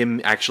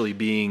him actually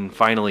being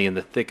finally in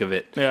the thick of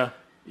it. Yeah.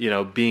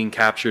 Being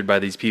captured by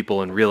these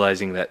people and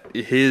realizing that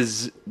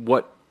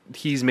what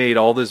he's made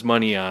all this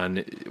money on,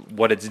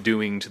 what it's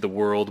doing to the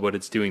world, what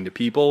it's doing to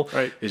people,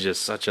 right, is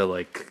just such a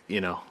it's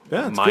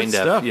mind good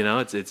stuff.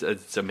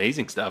 It's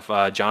amazing stuff.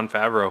 Jon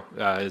Favreau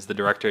is the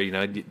director.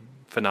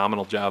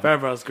 Phenomenal job.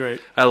 Favreau's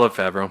great. I love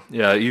Favreau.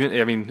 Yeah,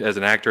 even as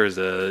an actor,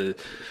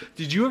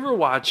 did you ever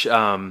watch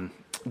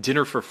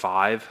Dinner for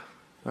Five?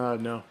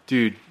 No,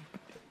 dude.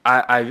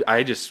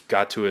 I just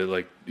got to it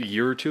like a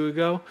year or two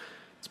ago.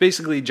 It's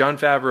basically Jon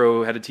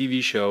Favreau had a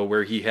TV show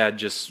where he had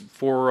just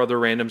 4 other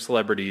random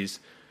celebrities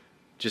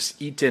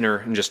just eat dinner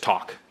and just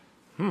talk.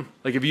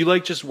 Like if you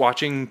like just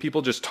watching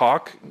people just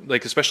talk,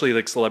 like especially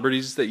like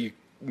celebrities that you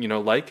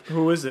like.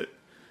 Who is it?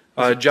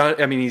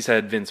 He's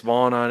had Vince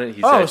Vaughn on it.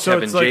 He's had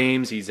Kevin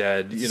James. He's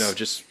had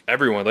just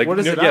everyone. Like what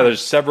is it? Yeah,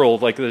 there's several.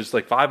 Like there's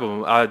like 5 of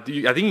them. I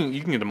think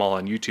you can get them all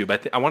on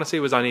YouTube. I want to say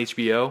it was on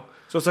HBO.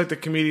 So it's like the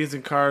comedians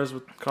in cars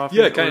with coffee.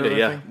 Yeah, kind of.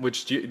 Yeah.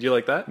 Which do you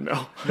like that?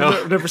 No.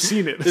 I've never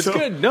seen it. It's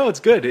good. No,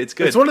 it's good. It's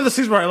good. It's one of the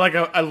scenes where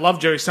I love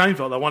Jerry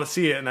Seinfeld. I want to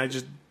see it, and I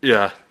just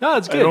no,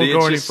 it's good. I don't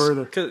go any just,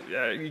 further.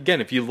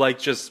 Again, if you like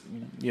just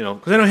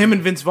because I know him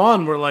and Vince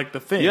Vaughn were like the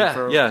thing. Yeah.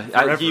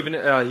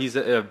 Forever. He's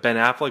Ben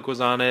Affleck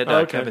was on it.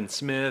 Okay. Kevin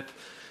Smith,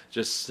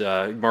 just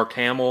Mark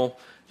Hamill.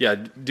 Yeah,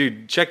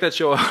 dude, check that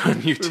show out on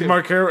YouTube.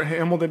 Mark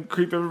Hamill didn't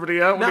creep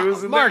everybody out when he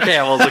was in Mark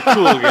there. Hamill's a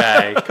cool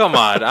guy. Come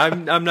on,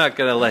 I'm not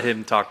gonna let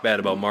him talk bad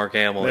about Mark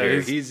Hamill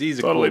here. He's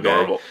a totally cool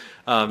guy.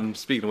 adorable.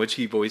 Speaking of which,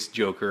 he voiced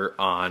Joker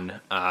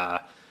on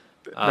the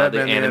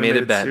Batman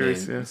animated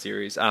Batman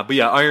series. But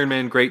yeah, Iron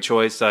Man, great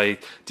choice. I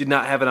did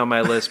not have it on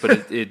my list,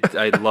 but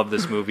I love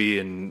this movie,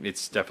 and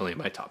it's definitely in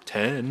my top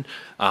 10.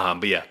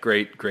 But yeah,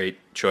 great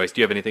choice.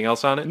 Do you have anything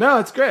else on it? No,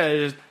 it's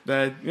great. It's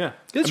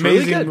amazing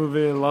really good.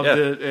 movie. I loved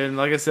it, and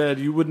like I said,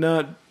 you would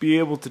not be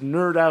able to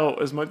nerd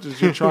out as much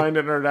as you're trying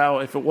to nerd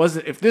out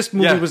if this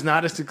movie was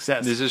not a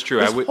success. This is true.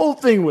 This whole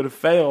thing would have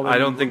failed. I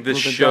don't think this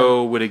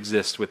show would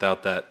exist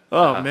without that.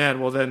 Oh man,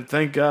 well then,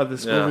 thank God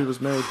this movie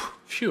was made.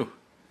 Phew.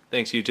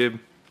 Thanks, YouTube.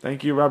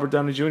 Thank you, Robert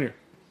Downey Jr.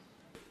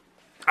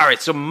 All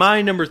right, so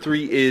my number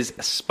 3 is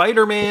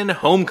Spider-Man: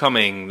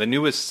 Homecoming, the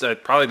newest,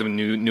 probably the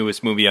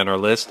newest movie on our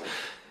list.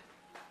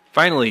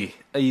 Finally,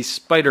 a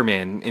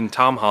Spider-Man in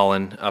Tom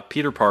Holland, a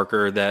Peter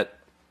Parker that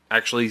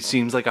actually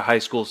seems like a high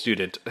school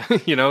student.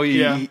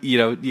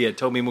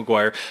 Tobey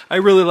Maguire. I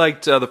really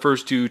liked the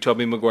first 2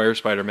 Tobey Maguire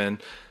Spider-Man.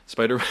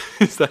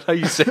 Is that how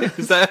you say it?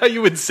 Is that how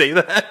you would say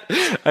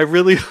that? I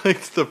really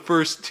liked the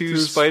first 2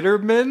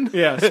 Spider-Men.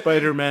 Yeah,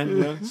 Spider-Man.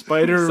 Yeah.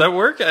 Does that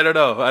work? I don't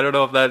know. I don't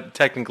know if that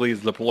technically is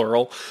the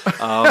plural.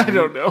 I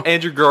don't know.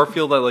 Andrew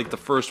Garfield, I liked the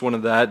first one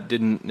of that.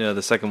 Didn't.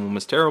 The second one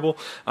was terrible.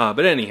 But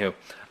anywho.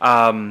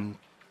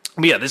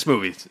 But yeah, this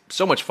movie,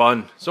 so much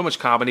fun, so much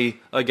comedy.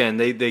 Again,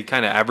 they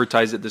kind of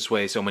advertise it this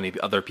way. So many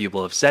other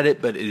people have said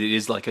it, but it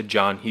is like a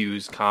John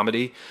Hughes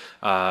comedy,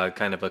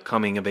 kind of a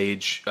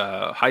coming-of-age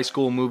high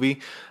school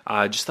movie.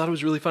 I just thought it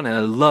was really fun, and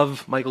I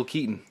love Michael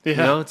Keaton.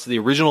 Yeah. It's the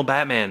original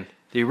Batman.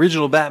 The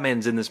original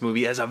Batman's in this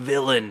movie as a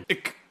villain.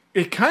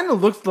 It kind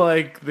of looked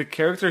like the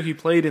character he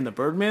played in the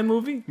Birdman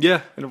movie.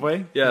 Yeah. In a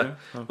way. Yeah.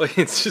 Like,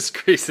 it's just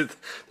crazy that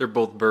they're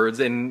both birds.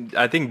 And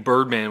I think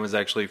Birdman was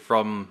actually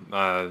from,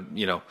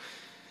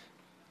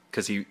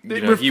 because he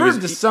was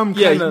to some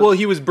kind of... well,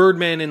 he was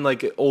Birdman in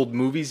like old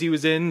movies he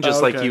was in,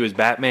 just okay. like he was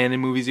Batman in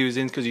movies he was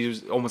in, because he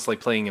was almost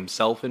like playing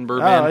himself in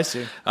Birdman. Oh, I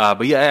see.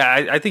 But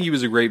yeah, I think he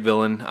was a great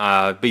villain.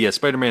 But yeah,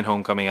 Spider-Man: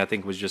 Homecoming I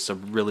think was just a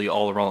really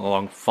all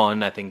along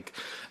fun. I think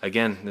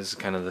again, this is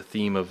kind of the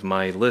theme of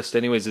my list.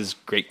 Anyways, is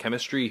great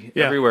chemistry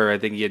everywhere. I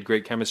think he had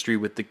great chemistry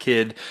with the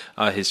kid,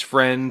 his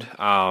friend.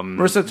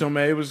 Marissa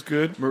Tomei was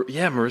good.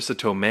 Marissa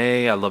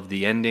Tomei. I loved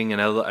the ending, and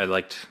I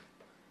liked.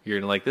 You're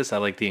gonna like this. I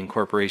like the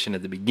incorporation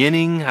at the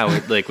beginning, how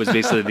it like was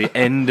basically the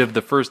end of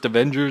the first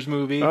Avengers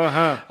movie.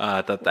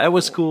 I thought that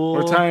was cool.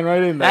 We're tying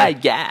right in there.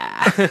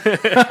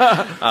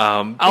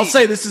 I'll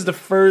say this is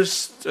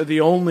the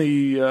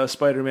only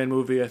Spider-Man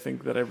movie I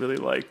think that I really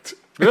liked.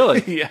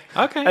 Really? Yeah.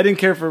 Okay. I didn't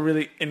care for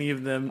really any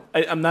of them.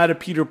 I'm not a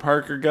Peter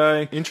Parker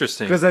guy.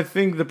 Interesting. Because I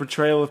think the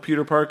portrayal of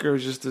Peter Parker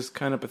is just this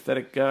kind of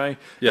pathetic guy.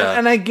 Yeah.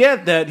 And I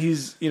get that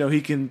he's, he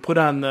can put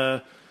on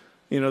the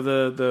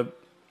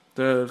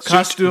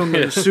costume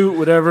and the suit,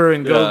 whatever,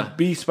 and go Yeah.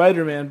 be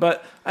Spider-Man.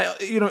 But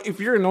if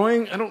you're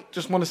annoying, I don't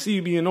just want to see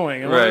you be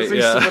annoying. I want to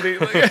see somebody,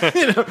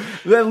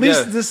 at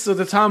least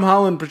the Tom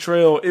Holland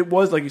portrayal. It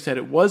was, like you said,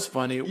 it was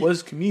funny, it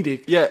was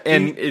comedic. Yeah,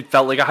 and it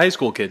felt like a high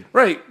school kid.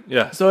 Right.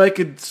 Yeah. So I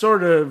could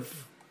sort of,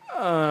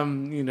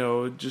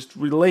 just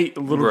relate a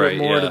little bit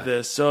more to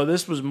this. So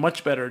this was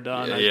much better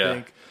done, I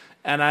think.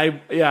 And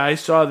I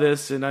saw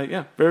this,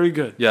 and very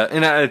good. Yeah,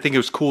 and I think it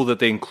was cool that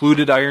they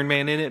included Iron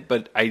Man in it,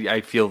 but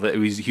I feel that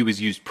he was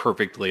used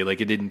perfectly.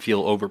 Like, it didn't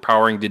feel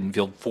overpowering, didn't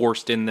feel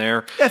forced in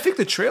there. Yeah, I think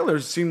the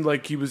trailers seemed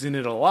like he was in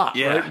it a lot,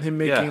 right? Him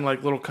making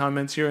like little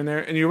comments here and there.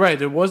 And you're right,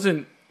 he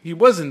wasn't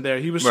there.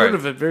 He was sort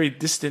of a very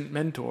distant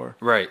mentor.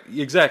 Right,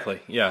 exactly.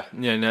 Yeah,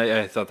 and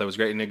I thought that was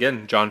great. And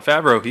again, Jon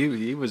Favreau,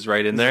 he was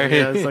right in there.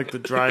 Yeah, it's like the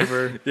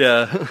driver.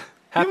 Yeah,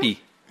 happy.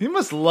 He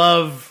must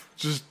love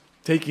just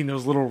taking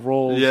those little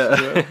roles.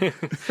 Yeah.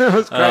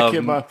 Let's crack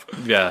him up.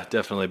 Yeah,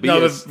 definitely. But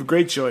that's a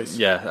great choice.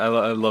 Yeah,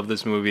 I love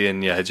this movie,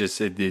 and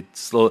it's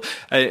slow.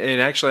 And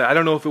actually, I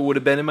don't know if it would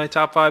have been in my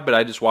top 5, but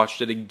I just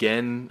watched it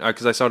again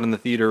because I saw it in the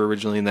theater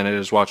originally, and then I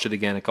just watched it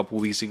again a couple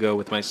weeks ago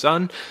with my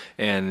son,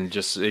 and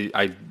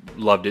I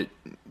loved it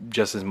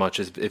just as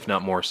much as, if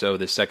not more so,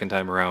 this second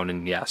time around.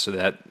 And so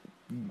that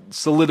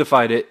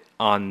solidified it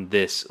on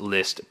this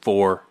list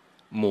for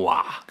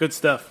moi. Good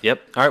stuff.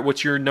 Yep. All right,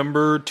 what's your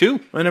number 2?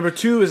 My number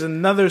 2 is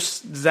another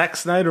Zack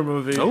Snyder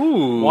movie.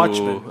 Ooh,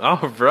 Watchmen.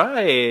 All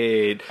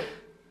right.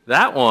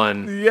 That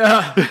one.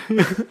 Yeah.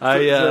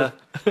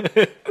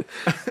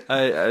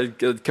 I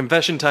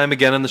confession time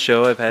again on the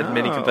show. I've had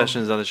many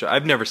confessions on the show.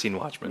 I've never seen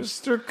Watchmen.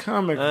 Mr.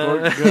 Comic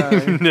Book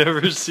Guy.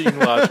 Never seen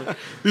Watchmen.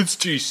 It's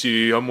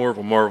DC. I'm more of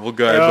a Marvel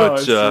guy,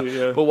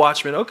 but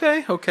Watchmen.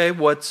 Okay.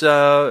 What's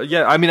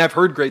I mean, I've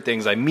heard great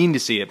things. I mean to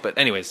see it, but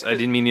anyways, I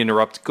didn't mean to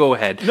interrupt. Go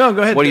ahead. No,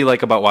 go ahead. What do you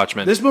like about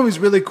Watchmen? This movie's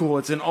really cool.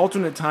 It's an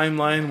alternate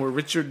timeline where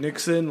Richard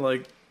Nixon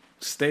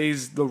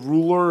stays the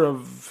ruler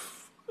of.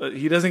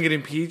 He doesn't get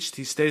impeached.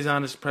 He stays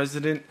on as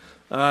president.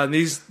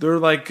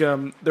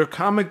 They're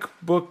comic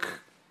book,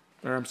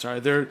 they're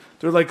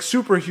like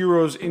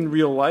superheroes in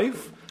real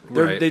life.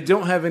 They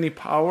don't have any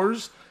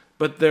powers,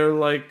 but they're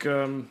like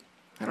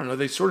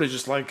they sort of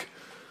just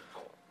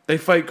they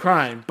fight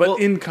crime, but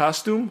in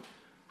costume.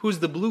 Who's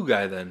the blue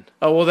guy then?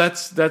 Oh well,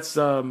 that's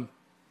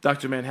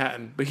Dr.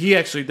 Manhattan, but he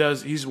actually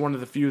does. He's one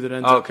of the few that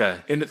ends up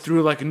in it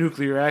through a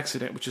nuclear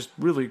accident, which is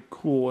really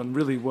cool and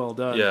really well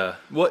done. Yeah,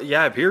 well,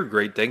 yeah, I've heard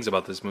great things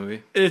about this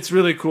movie. It's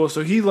really cool.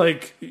 So he's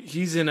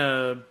in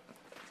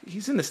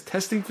this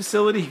testing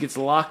facility. He gets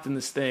locked in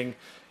this thing.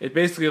 It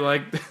basically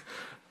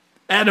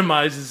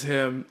atomizes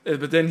him,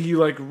 but then he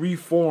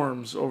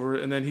reforms over,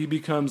 and then he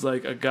becomes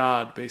a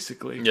god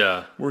basically.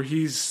 Yeah, where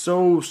he's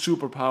so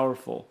super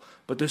powerful.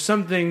 But there's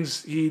some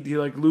things he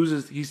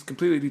loses. He's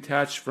completely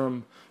detached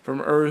from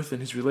Earth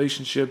and his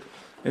relationship.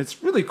 And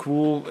it's really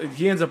cool.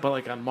 He ends up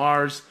on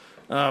Mars.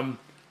 I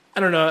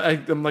don't know.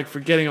 I'm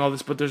forgetting all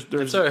this, but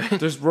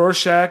there's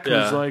Rorschach,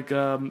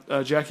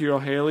 who's Jackie Earle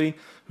Haley,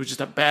 who's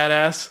just a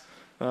badass.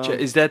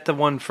 Is that the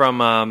one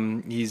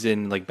from he's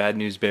in Bad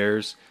News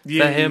Bears? Is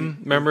that him?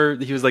 Remember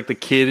he was the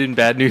kid in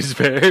Bad News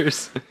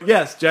Bears?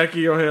 Yes,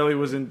 Jackie Earle Haley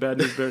was in Bad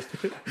News Bears.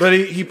 But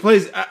he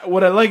plays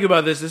what I like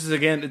about this is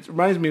again, it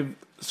reminds me of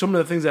some of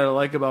the things that I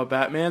like about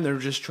Batman. They're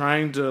just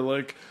trying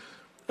to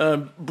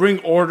bring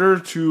order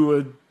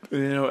to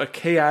a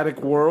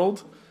chaotic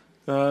world.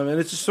 And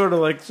it's just sort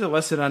of it's a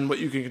lesson on what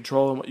you can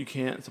control and what you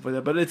can't and stuff like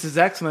that. But it's a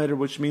Zack Snyder,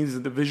 which means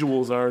that the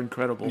visuals are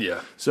incredible.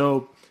 Yeah.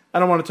 So I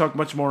don't want to talk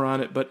much more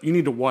on it, but you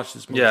need to watch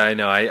this movie. Yeah, I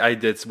know.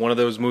 It's one of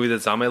those movies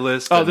that's on my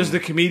list. Oh, there's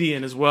the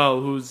comedian as well,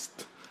 who's...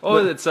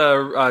 Oh, it's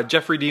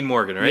Jeffrey Dean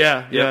Morgan, right?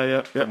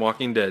 Yeah. From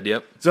Walking Dead,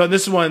 yep. So in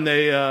this one,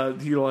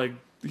 it's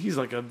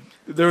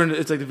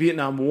the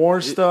Vietnam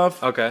War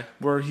stuff. Okay.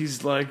 Where he's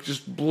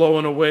just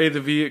blowing away the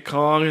Viet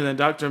Cong, and then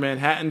Dr.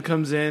 Manhattan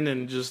comes in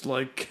and just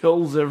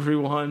kills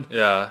everyone.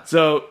 Yeah.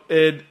 So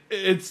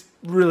it's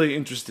really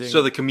interesting.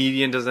 So the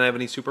comedian doesn't have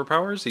any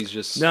superpowers? He's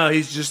just... No,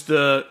 he's just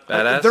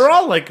badass? They're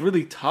all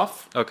really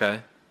tough.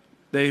 Okay.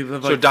 They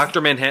live so Dr.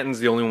 Manhattan's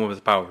the only one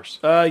with powers.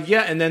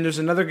 Yeah, and then there's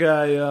another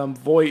guy,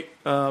 Voight,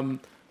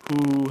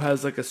 who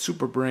has a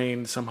super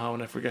brain somehow,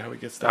 and I forget how he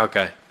gets that.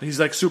 Okay. He's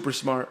super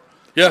smart.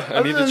 Yeah,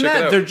 I need to check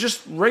it out. They're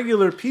just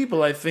regular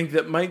people, I think,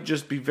 that might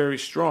just be very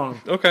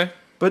strong. Okay.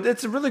 But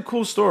it's a really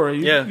cool story.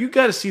 You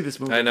got to see this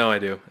movie. I know I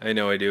do.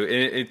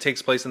 It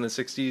takes place in the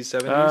 60s,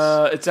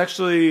 70s? It's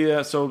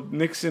actually, so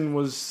Nixon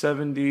was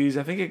 70s.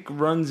 I think it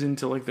runs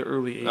into the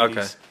early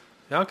 80s.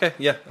 Okay,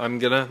 yeah, I'm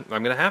gonna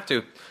have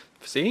to.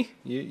 See,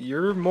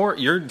 you're what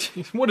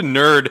a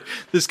nerd.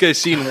 This guy's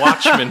seen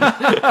Watchmen.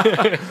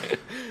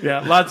 Yeah,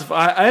 lots of.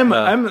 I'm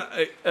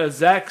a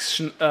Zack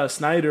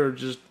Snyder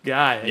just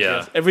guy. I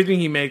guess. Everything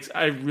he makes,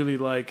 I really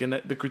like,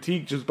 and the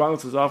critique just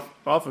bounces off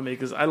of me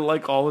because I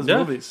like all his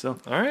movies. So,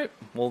 all right,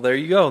 well there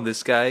you go.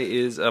 This guy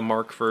is a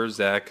mark for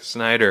Zack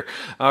Snyder.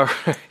 All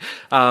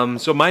right,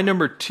 so my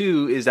number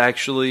 2 is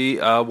actually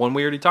one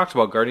we already talked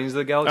about, Guardians of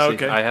the Galaxy.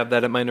 Okay. I have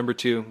that at my number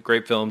 2.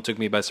 Great film, took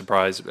me by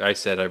surprise. I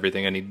said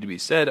everything I needed to be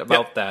said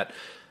about that.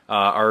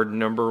 Our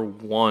number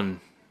one.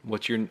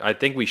 What's your? I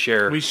think we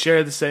share. We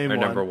share the same our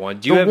one. number one.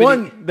 Do you the have one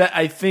any? that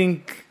I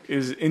think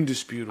is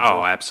indisputable?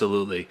 Oh,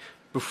 absolutely.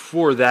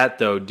 Before that,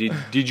 though,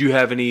 did you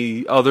have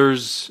any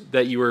others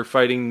that you were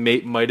fighting?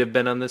 Might have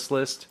been on this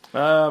list.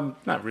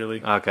 Not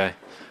really. Okay.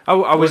 I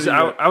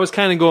was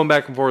kind of going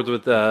back and forth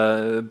with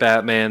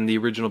Batman, the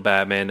original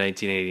Batman,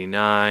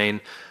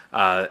 1989.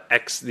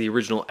 The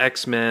original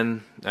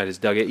X-Men. I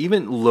just dug it.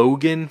 Even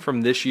Logan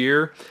from this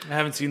year. I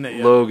haven't seen that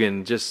yet.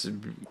 Logan, just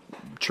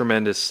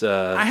tremendous.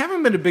 I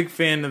haven't been a big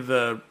fan of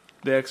the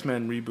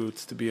X-Men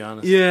reboots, to be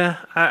honest. Yeah,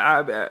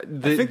 I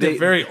think they're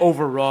very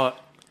overwrought.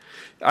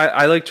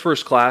 I liked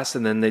First Class,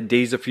 and then the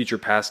Days of Future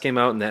Past came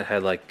out, and that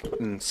had like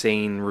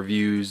insane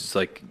reviews,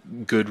 like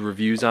good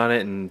reviews on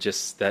it, and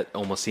just that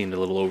almost seemed a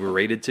little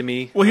overrated to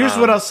me. Well, here's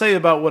what I'll say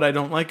about what I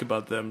don't like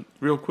about them,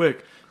 real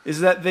quick, is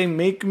that they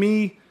make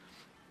me.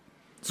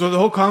 So the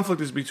whole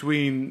conflict is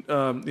between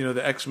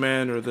the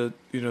X-Men or the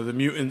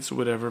mutants or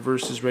whatever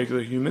versus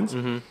regular humans,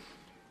 and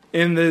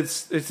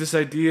it's this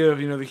idea of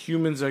the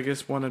humans, I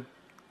guess, want to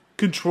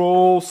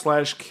control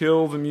 /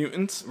 kill the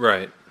mutants,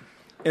 Right.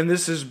 and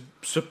this is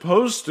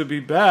supposed to be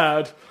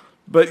bad,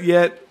 but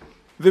yet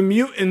the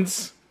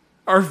mutants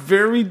are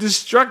very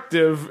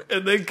destructive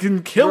and they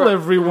can kill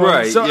everyone.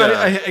 Right, so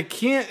yeah. I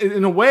can't.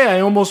 In a way,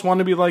 I almost want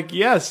to be like,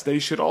 yes, they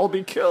should all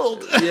be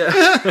killed.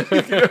 Yeah.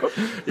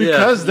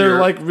 Because they're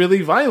like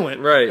really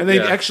violent, Right, And they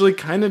yeah. actually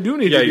kind of do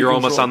need. Yeah, to be you're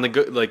almost controlled. on the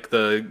good, like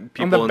the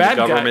people the in the bad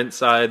guy. government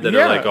side that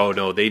Yeah. are like, oh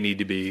no, they need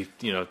to be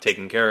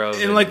taken care of,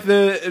 And like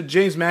the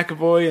James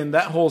McAvoy and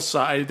that whole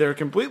side, they're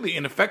completely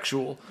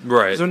ineffectual.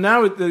 Right. So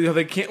now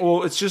they can't.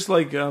 Well, it's just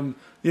like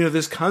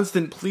this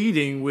constant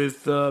pleading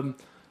with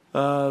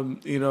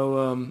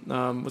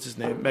what's his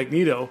name,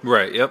 Magneto.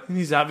 Right. Yep. And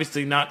he's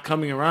obviously not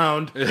coming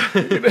around. All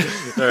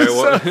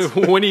right.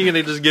 When are you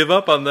gonna just give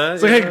up on that?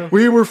 It's like, hey,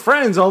 we were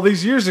friends all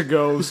these years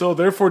ago, so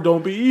therefore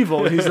don't be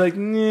evil. And he's like,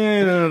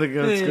 nah, no,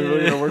 that's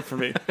really gonna work for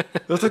me.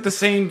 It's like the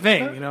same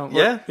thing,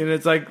 Yeah. And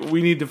it's like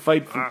we need to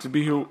fight to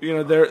be who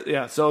there.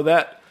 Yeah. So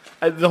that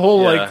the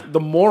whole Yeah. like the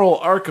moral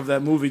arc of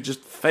that movie just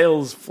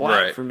fails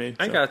flat Right. for me.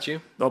 I So. got you.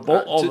 All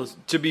those.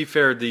 To be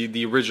fair,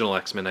 the original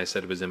X-Men I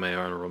said was in my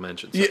honorable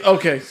mentions. Yeah,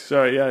 okay,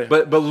 sorry, yeah.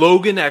 But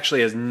Logan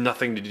actually has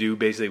nothing to do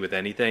basically with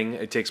anything.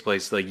 It takes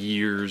place like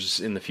years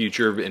in the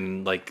future,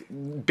 and like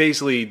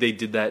basically they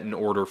did that in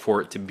order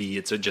for it to be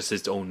just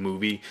its own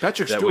movie.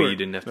 Patrick that Stewart. way you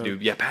didn't have to do.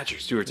 Yeah,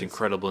 Patrick Stewart's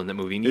incredible in that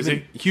movie. And Is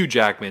even Hugh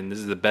Jackman, this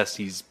is the best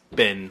he's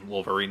been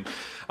Wolverine.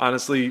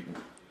 Honestly,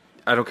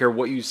 I don't care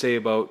what you say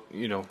about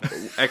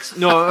X.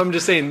 No, I'm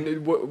just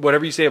saying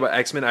whatever you say about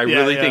X-Men. I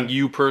really think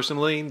you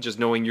personally, just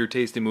knowing your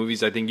taste in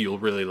movies, I think you'll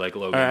really like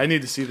Logan. All right, I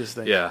need to see this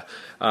thing. Yeah.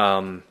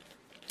 All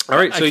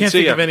right. So I can't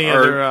think of any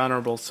other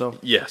honorables. So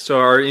yeah. So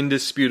our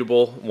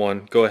indisputable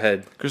one. Go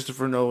ahead.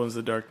 Christopher Nolan's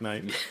The Dark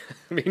Knight.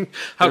 I mean,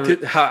 how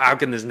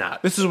can this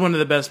not? This is one of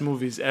the best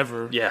movies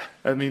ever. Yeah.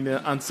 I mean,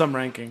 on some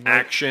ranking.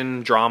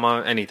 Action,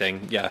 drama,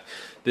 anything. Yeah.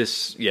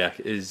 This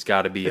is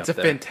got to be It's up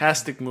a there.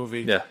 fantastic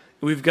movie. Yeah.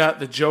 We've got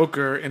the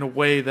Joker in a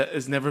way that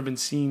has never been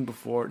seen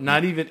before.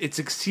 Not even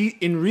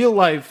in real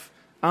life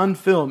on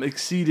film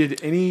exceeded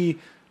any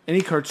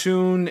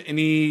cartoon,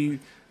 any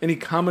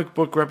comic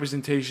book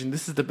representation.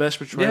 This is the best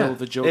portrayal of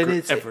the Joker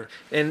ever.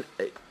 And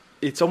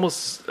it's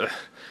almost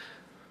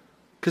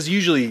because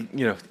usually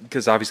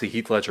because obviously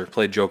Heath Ledger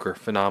played Joker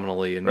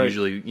phenomenally, and Right.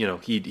 usually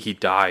he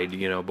died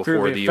before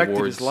Clearly the affected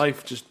awards. his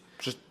life just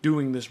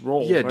doing this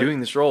role. Yeah, right?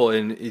 doing this role,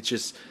 and it's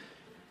just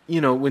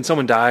when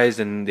someone dies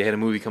and they had a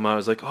movie come out,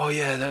 it's like, oh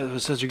yeah, that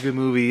was such a good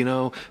movie,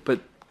 but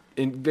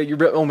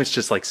you're almost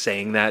just like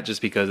saying that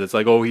just because it's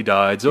like, oh, he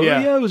died, so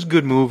yeah, it was a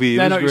good movie,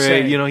 I it know was what you're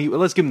great, saying.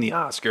 let's give him the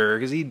Oscar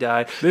because he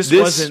died. This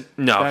wasn't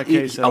that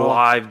case at all.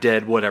 alive,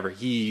 dead, whatever.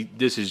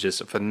 This is just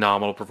a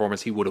phenomenal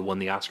performance. He would have won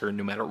the Oscar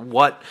no matter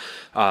what.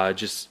 Yeah,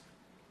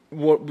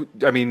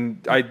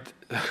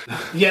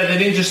 they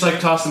didn't just like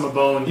toss him a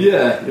bone.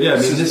 yeah. I mean,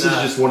 this is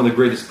just one of the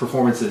greatest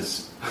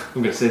performances.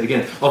 I'm going to say it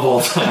again, of all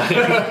time.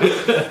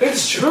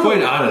 It's true.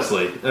 Quite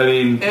honestly, I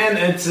mean, And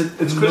it's no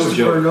Christopher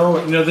joke.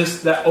 Nolan.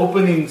 that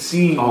opening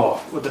scene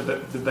with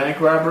the bank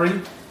robbery.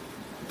 It's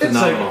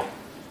phenomenal. like,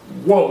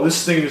 whoa,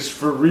 this thing is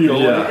for real.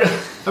 Yeah.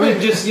 I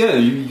mean,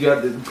 you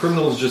got the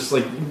criminals just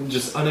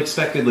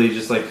unexpectedly,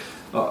 just like,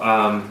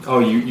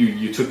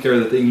 you took care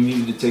of the thing you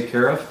needed to take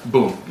care of.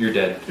 Boom, you're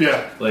dead.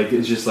 Yeah. Like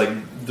it's just like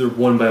they're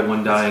one by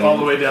one dying all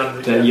the way down.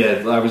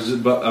 I was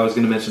going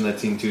to mention that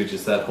scene too.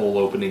 Just that whole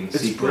opening It's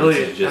sequence.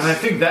 brilliant, Just and I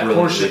think that really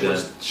portion done.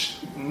 was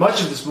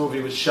much of this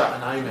movie was shot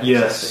in IMAX.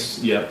 Yes. I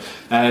think. Yep.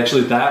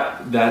 Actually,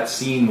 that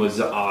scene was.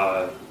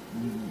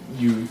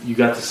 You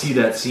got to see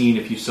that scene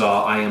if you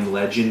saw I Am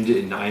Legend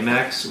in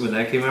IMAX when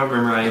that came out.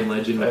 Remember I Am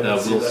Legend with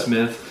Will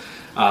Smith?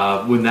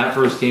 When that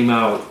first came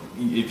out,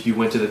 if you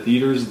went to the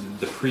theaters,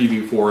 the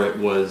preview for it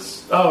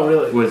was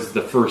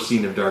the first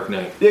scene of Dark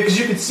Knight. Yeah, because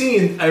you could see,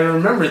 and I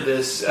remember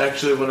this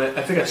actually when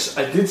I think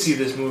I did see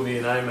this movie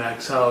in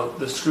IMAX. How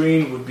the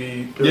screen would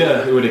be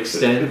it would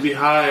extend. It would be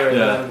higher,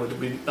 Yeah. and then would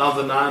be all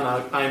the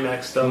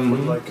non-IMAX stuff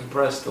would like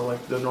compress to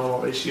like the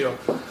normal ratio.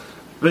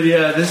 But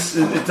yeah,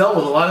 it dealt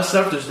with a lot of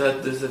stuff. There's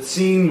that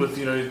scene with,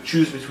 you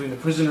choose between the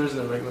prisoners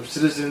and the regular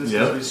citizens.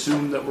 Because we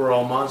assume that we're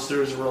all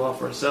monsters and we're all out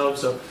for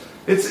ourselves. So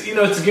it's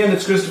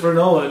Christopher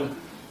Nolan.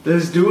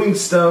 There's doing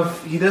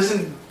stuff. He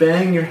doesn't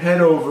bang your head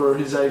over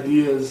his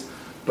ideas,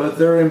 but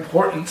they're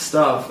important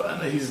stuff.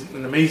 And he's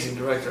an amazing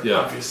director,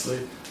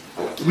 obviously.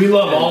 We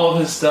love all of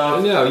his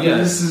stuff. Yeah.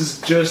 This is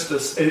just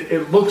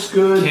it looks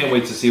good. Can't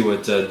wait to see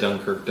what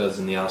Dunkirk does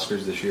in the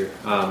Oscars this year.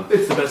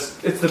 It's the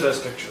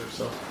best picture.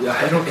 So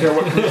I don't care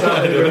what comes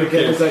out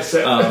again, as I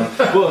said.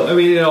 Well, I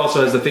mean, it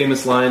also has the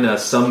famous line: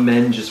 "Some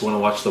men just want to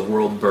watch the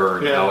world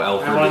burn." Yeah. How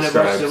Alfred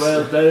describes.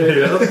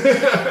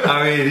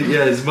 I mean,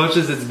 as much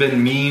as it's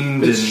been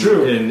memed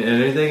and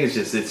anything, it's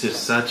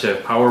just such a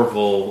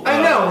powerful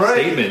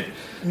statement.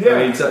 Yeah.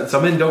 I mean,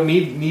 some men don't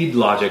need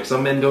logic.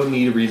 Some men don't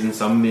need a reason.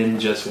 Some men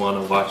just want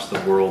to watch the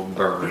world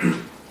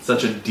burn.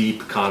 Such a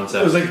deep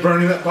concept. It was like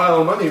burning that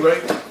pile of money,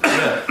 right?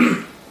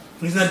 Yeah.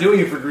 He's not doing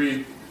it for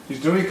greed. He's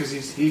doing it because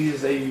he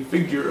is a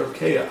figure of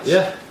chaos.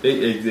 Yeah,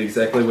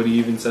 exactly what he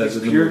even says.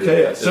 It's pure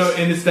chaos. So,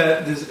 and it's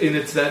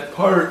that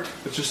part.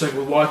 It's just like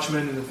with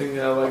Watchmen, and the thing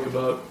that I like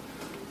about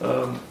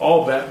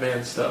all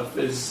Batman stuff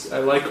is I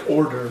like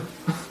order,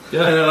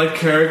 and I like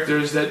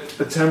characters that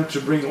attempt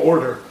to bring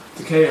order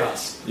to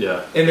chaos.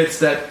 Yeah, and it's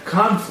that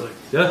conflict.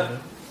 Yeah,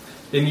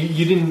 and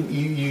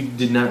you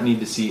did not need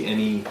to see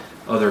any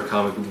other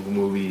comic book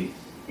movie.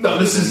 No,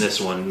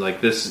 this one.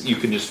 Like this, you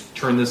can just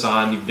turn this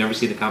on. You've never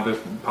seen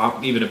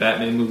even a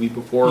Batman movie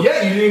before.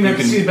 Yeah, you didn't even have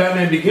to see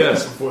Batman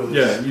Begins before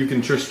this. Yeah, you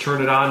can just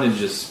turn it on and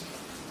just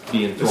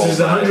be enthralled. This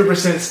is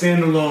 100%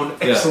 standalone,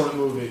 excellent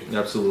movie.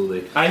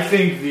 Absolutely. I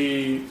think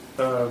the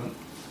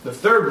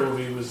third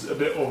movie was a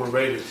bit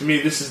overrated. To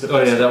me, this is the best.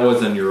 Oh yeah, that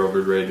was under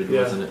overrated,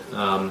 wasn't it?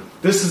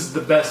 This is the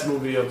best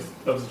movie of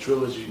the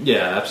trilogy.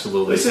 Yeah,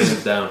 absolutely. This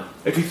is down.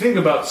 If you think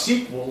about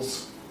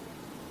sequels,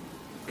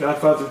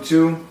 Godfather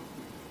 2,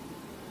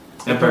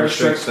 Empire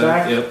Strikes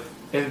Back,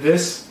 and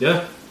this.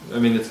 Yeah, I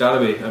mean it's got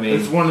to be. I mean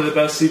it's one of the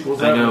best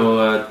sequels I know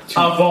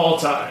of all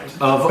time.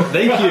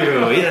 Thank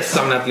you. Yes,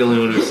 I'm not the only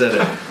one who said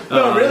it.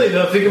 No, really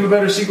though. Think of a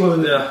better sequel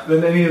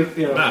than any of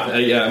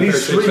Empire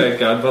Strikes Back,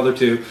 Godfather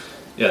 2.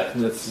 Yeah,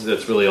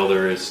 that's really all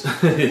there is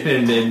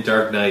in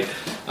Dark Knight.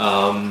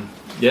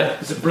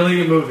 It's a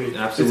brilliant movie.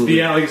 Absolutely, it's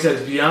beyond, like I said,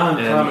 it's beyond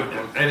comic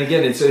book. And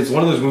again, it's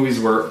one of those movies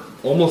where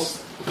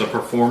almost the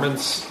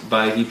performance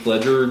by Heath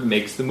Ledger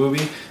makes the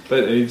movie,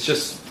 but it's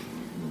just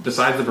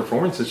besides the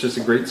performance, it's just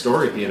a great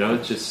story.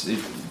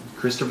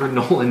 Christopher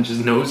Nolan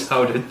just knows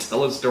how to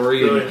tell a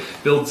story and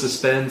build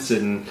suspense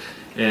and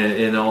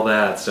all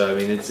that. So I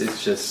mean,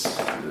 it's just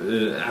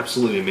an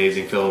absolutely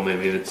amazing film. I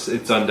mean, it's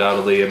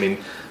undoubtedly. I mean,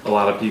 a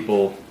lot of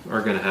people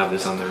are going to have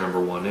this on their number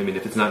one. I mean,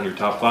 if it's not in your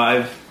top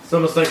 5, it's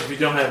almost like if you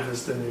don't have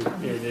this, then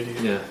you're an idiot.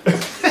 Yeah,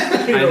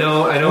 I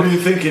know. What are you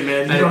thinking,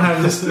 man? You don't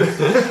have this.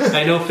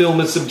 I know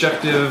film is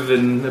subjective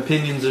and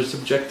opinions are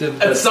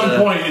subjective. At some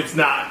point, it's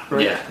not.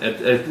 Right? Yeah,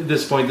 at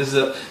this point, this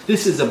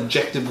is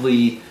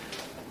objectively.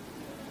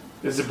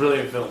 It's a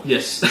brilliant film.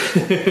 Yes,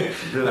 it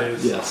really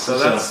is. Yes. So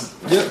that's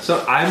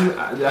So I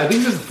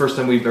think this is the first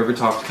time we've ever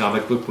talked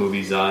comic book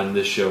movies on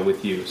this show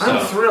with you. So.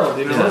 I'm thrilled.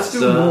 Let's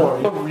do more.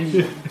 I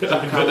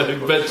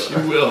bet you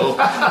will.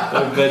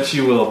 I bet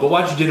you will. But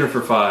watch Dinner for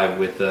Five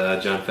with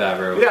Jon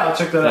Favreau. Yeah, I'll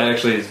check that out. That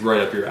actually is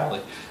right up your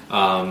alley,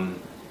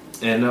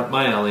 and up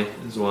my alley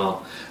as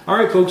well. All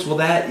right, folks. Well,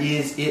 that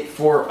is it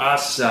for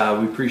us.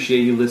 We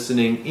appreciate you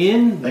listening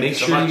in. Make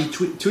sure you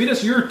tweet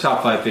us your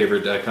top 5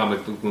 favorite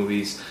comic book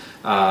movies.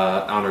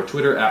 On our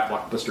Twitter at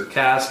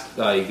BlockbusterCast.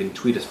 You can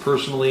tweet us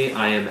personally.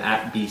 I am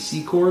at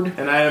BCcord.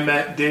 And I am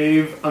at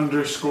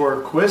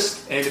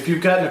Dave_Quist. And if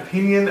you've got an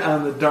opinion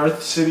on the Darth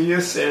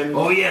Sidious and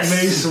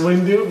Mace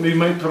Windu, we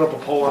might put up a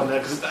poll on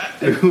that.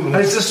 Because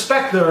I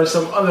suspect there are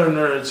some other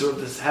nerds who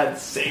have had the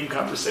same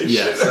conversation.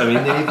 Yes, I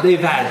mean, they've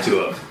had to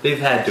have. They've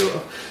had to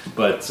have.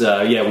 But,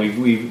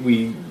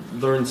 we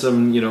learned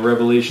some,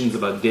 revelations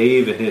about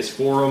Dave and his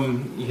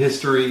forum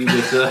history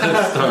with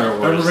Star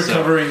Wars. I'm a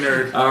recovering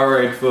nerd. All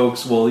right,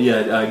 folks. Well,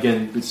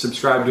 again,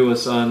 subscribe to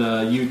us on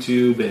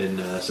YouTube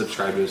and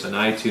subscribe to us on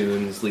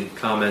iTunes. Leave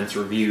comments,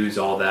 reviews,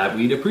 all that.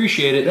 We'd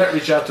appreciate it. Yeah,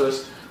 reach out to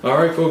us. All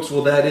right, folks.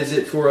 Well, that is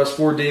it for us.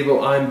 For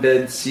Davo, I'm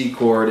Ben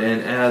Secord.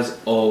 And as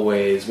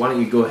always, why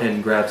don't you go ahead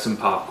and grab some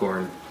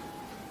popcorn.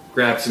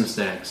 Grab some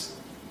snacks.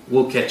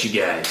 We'll catch you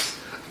guys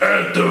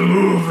at the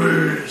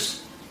movies.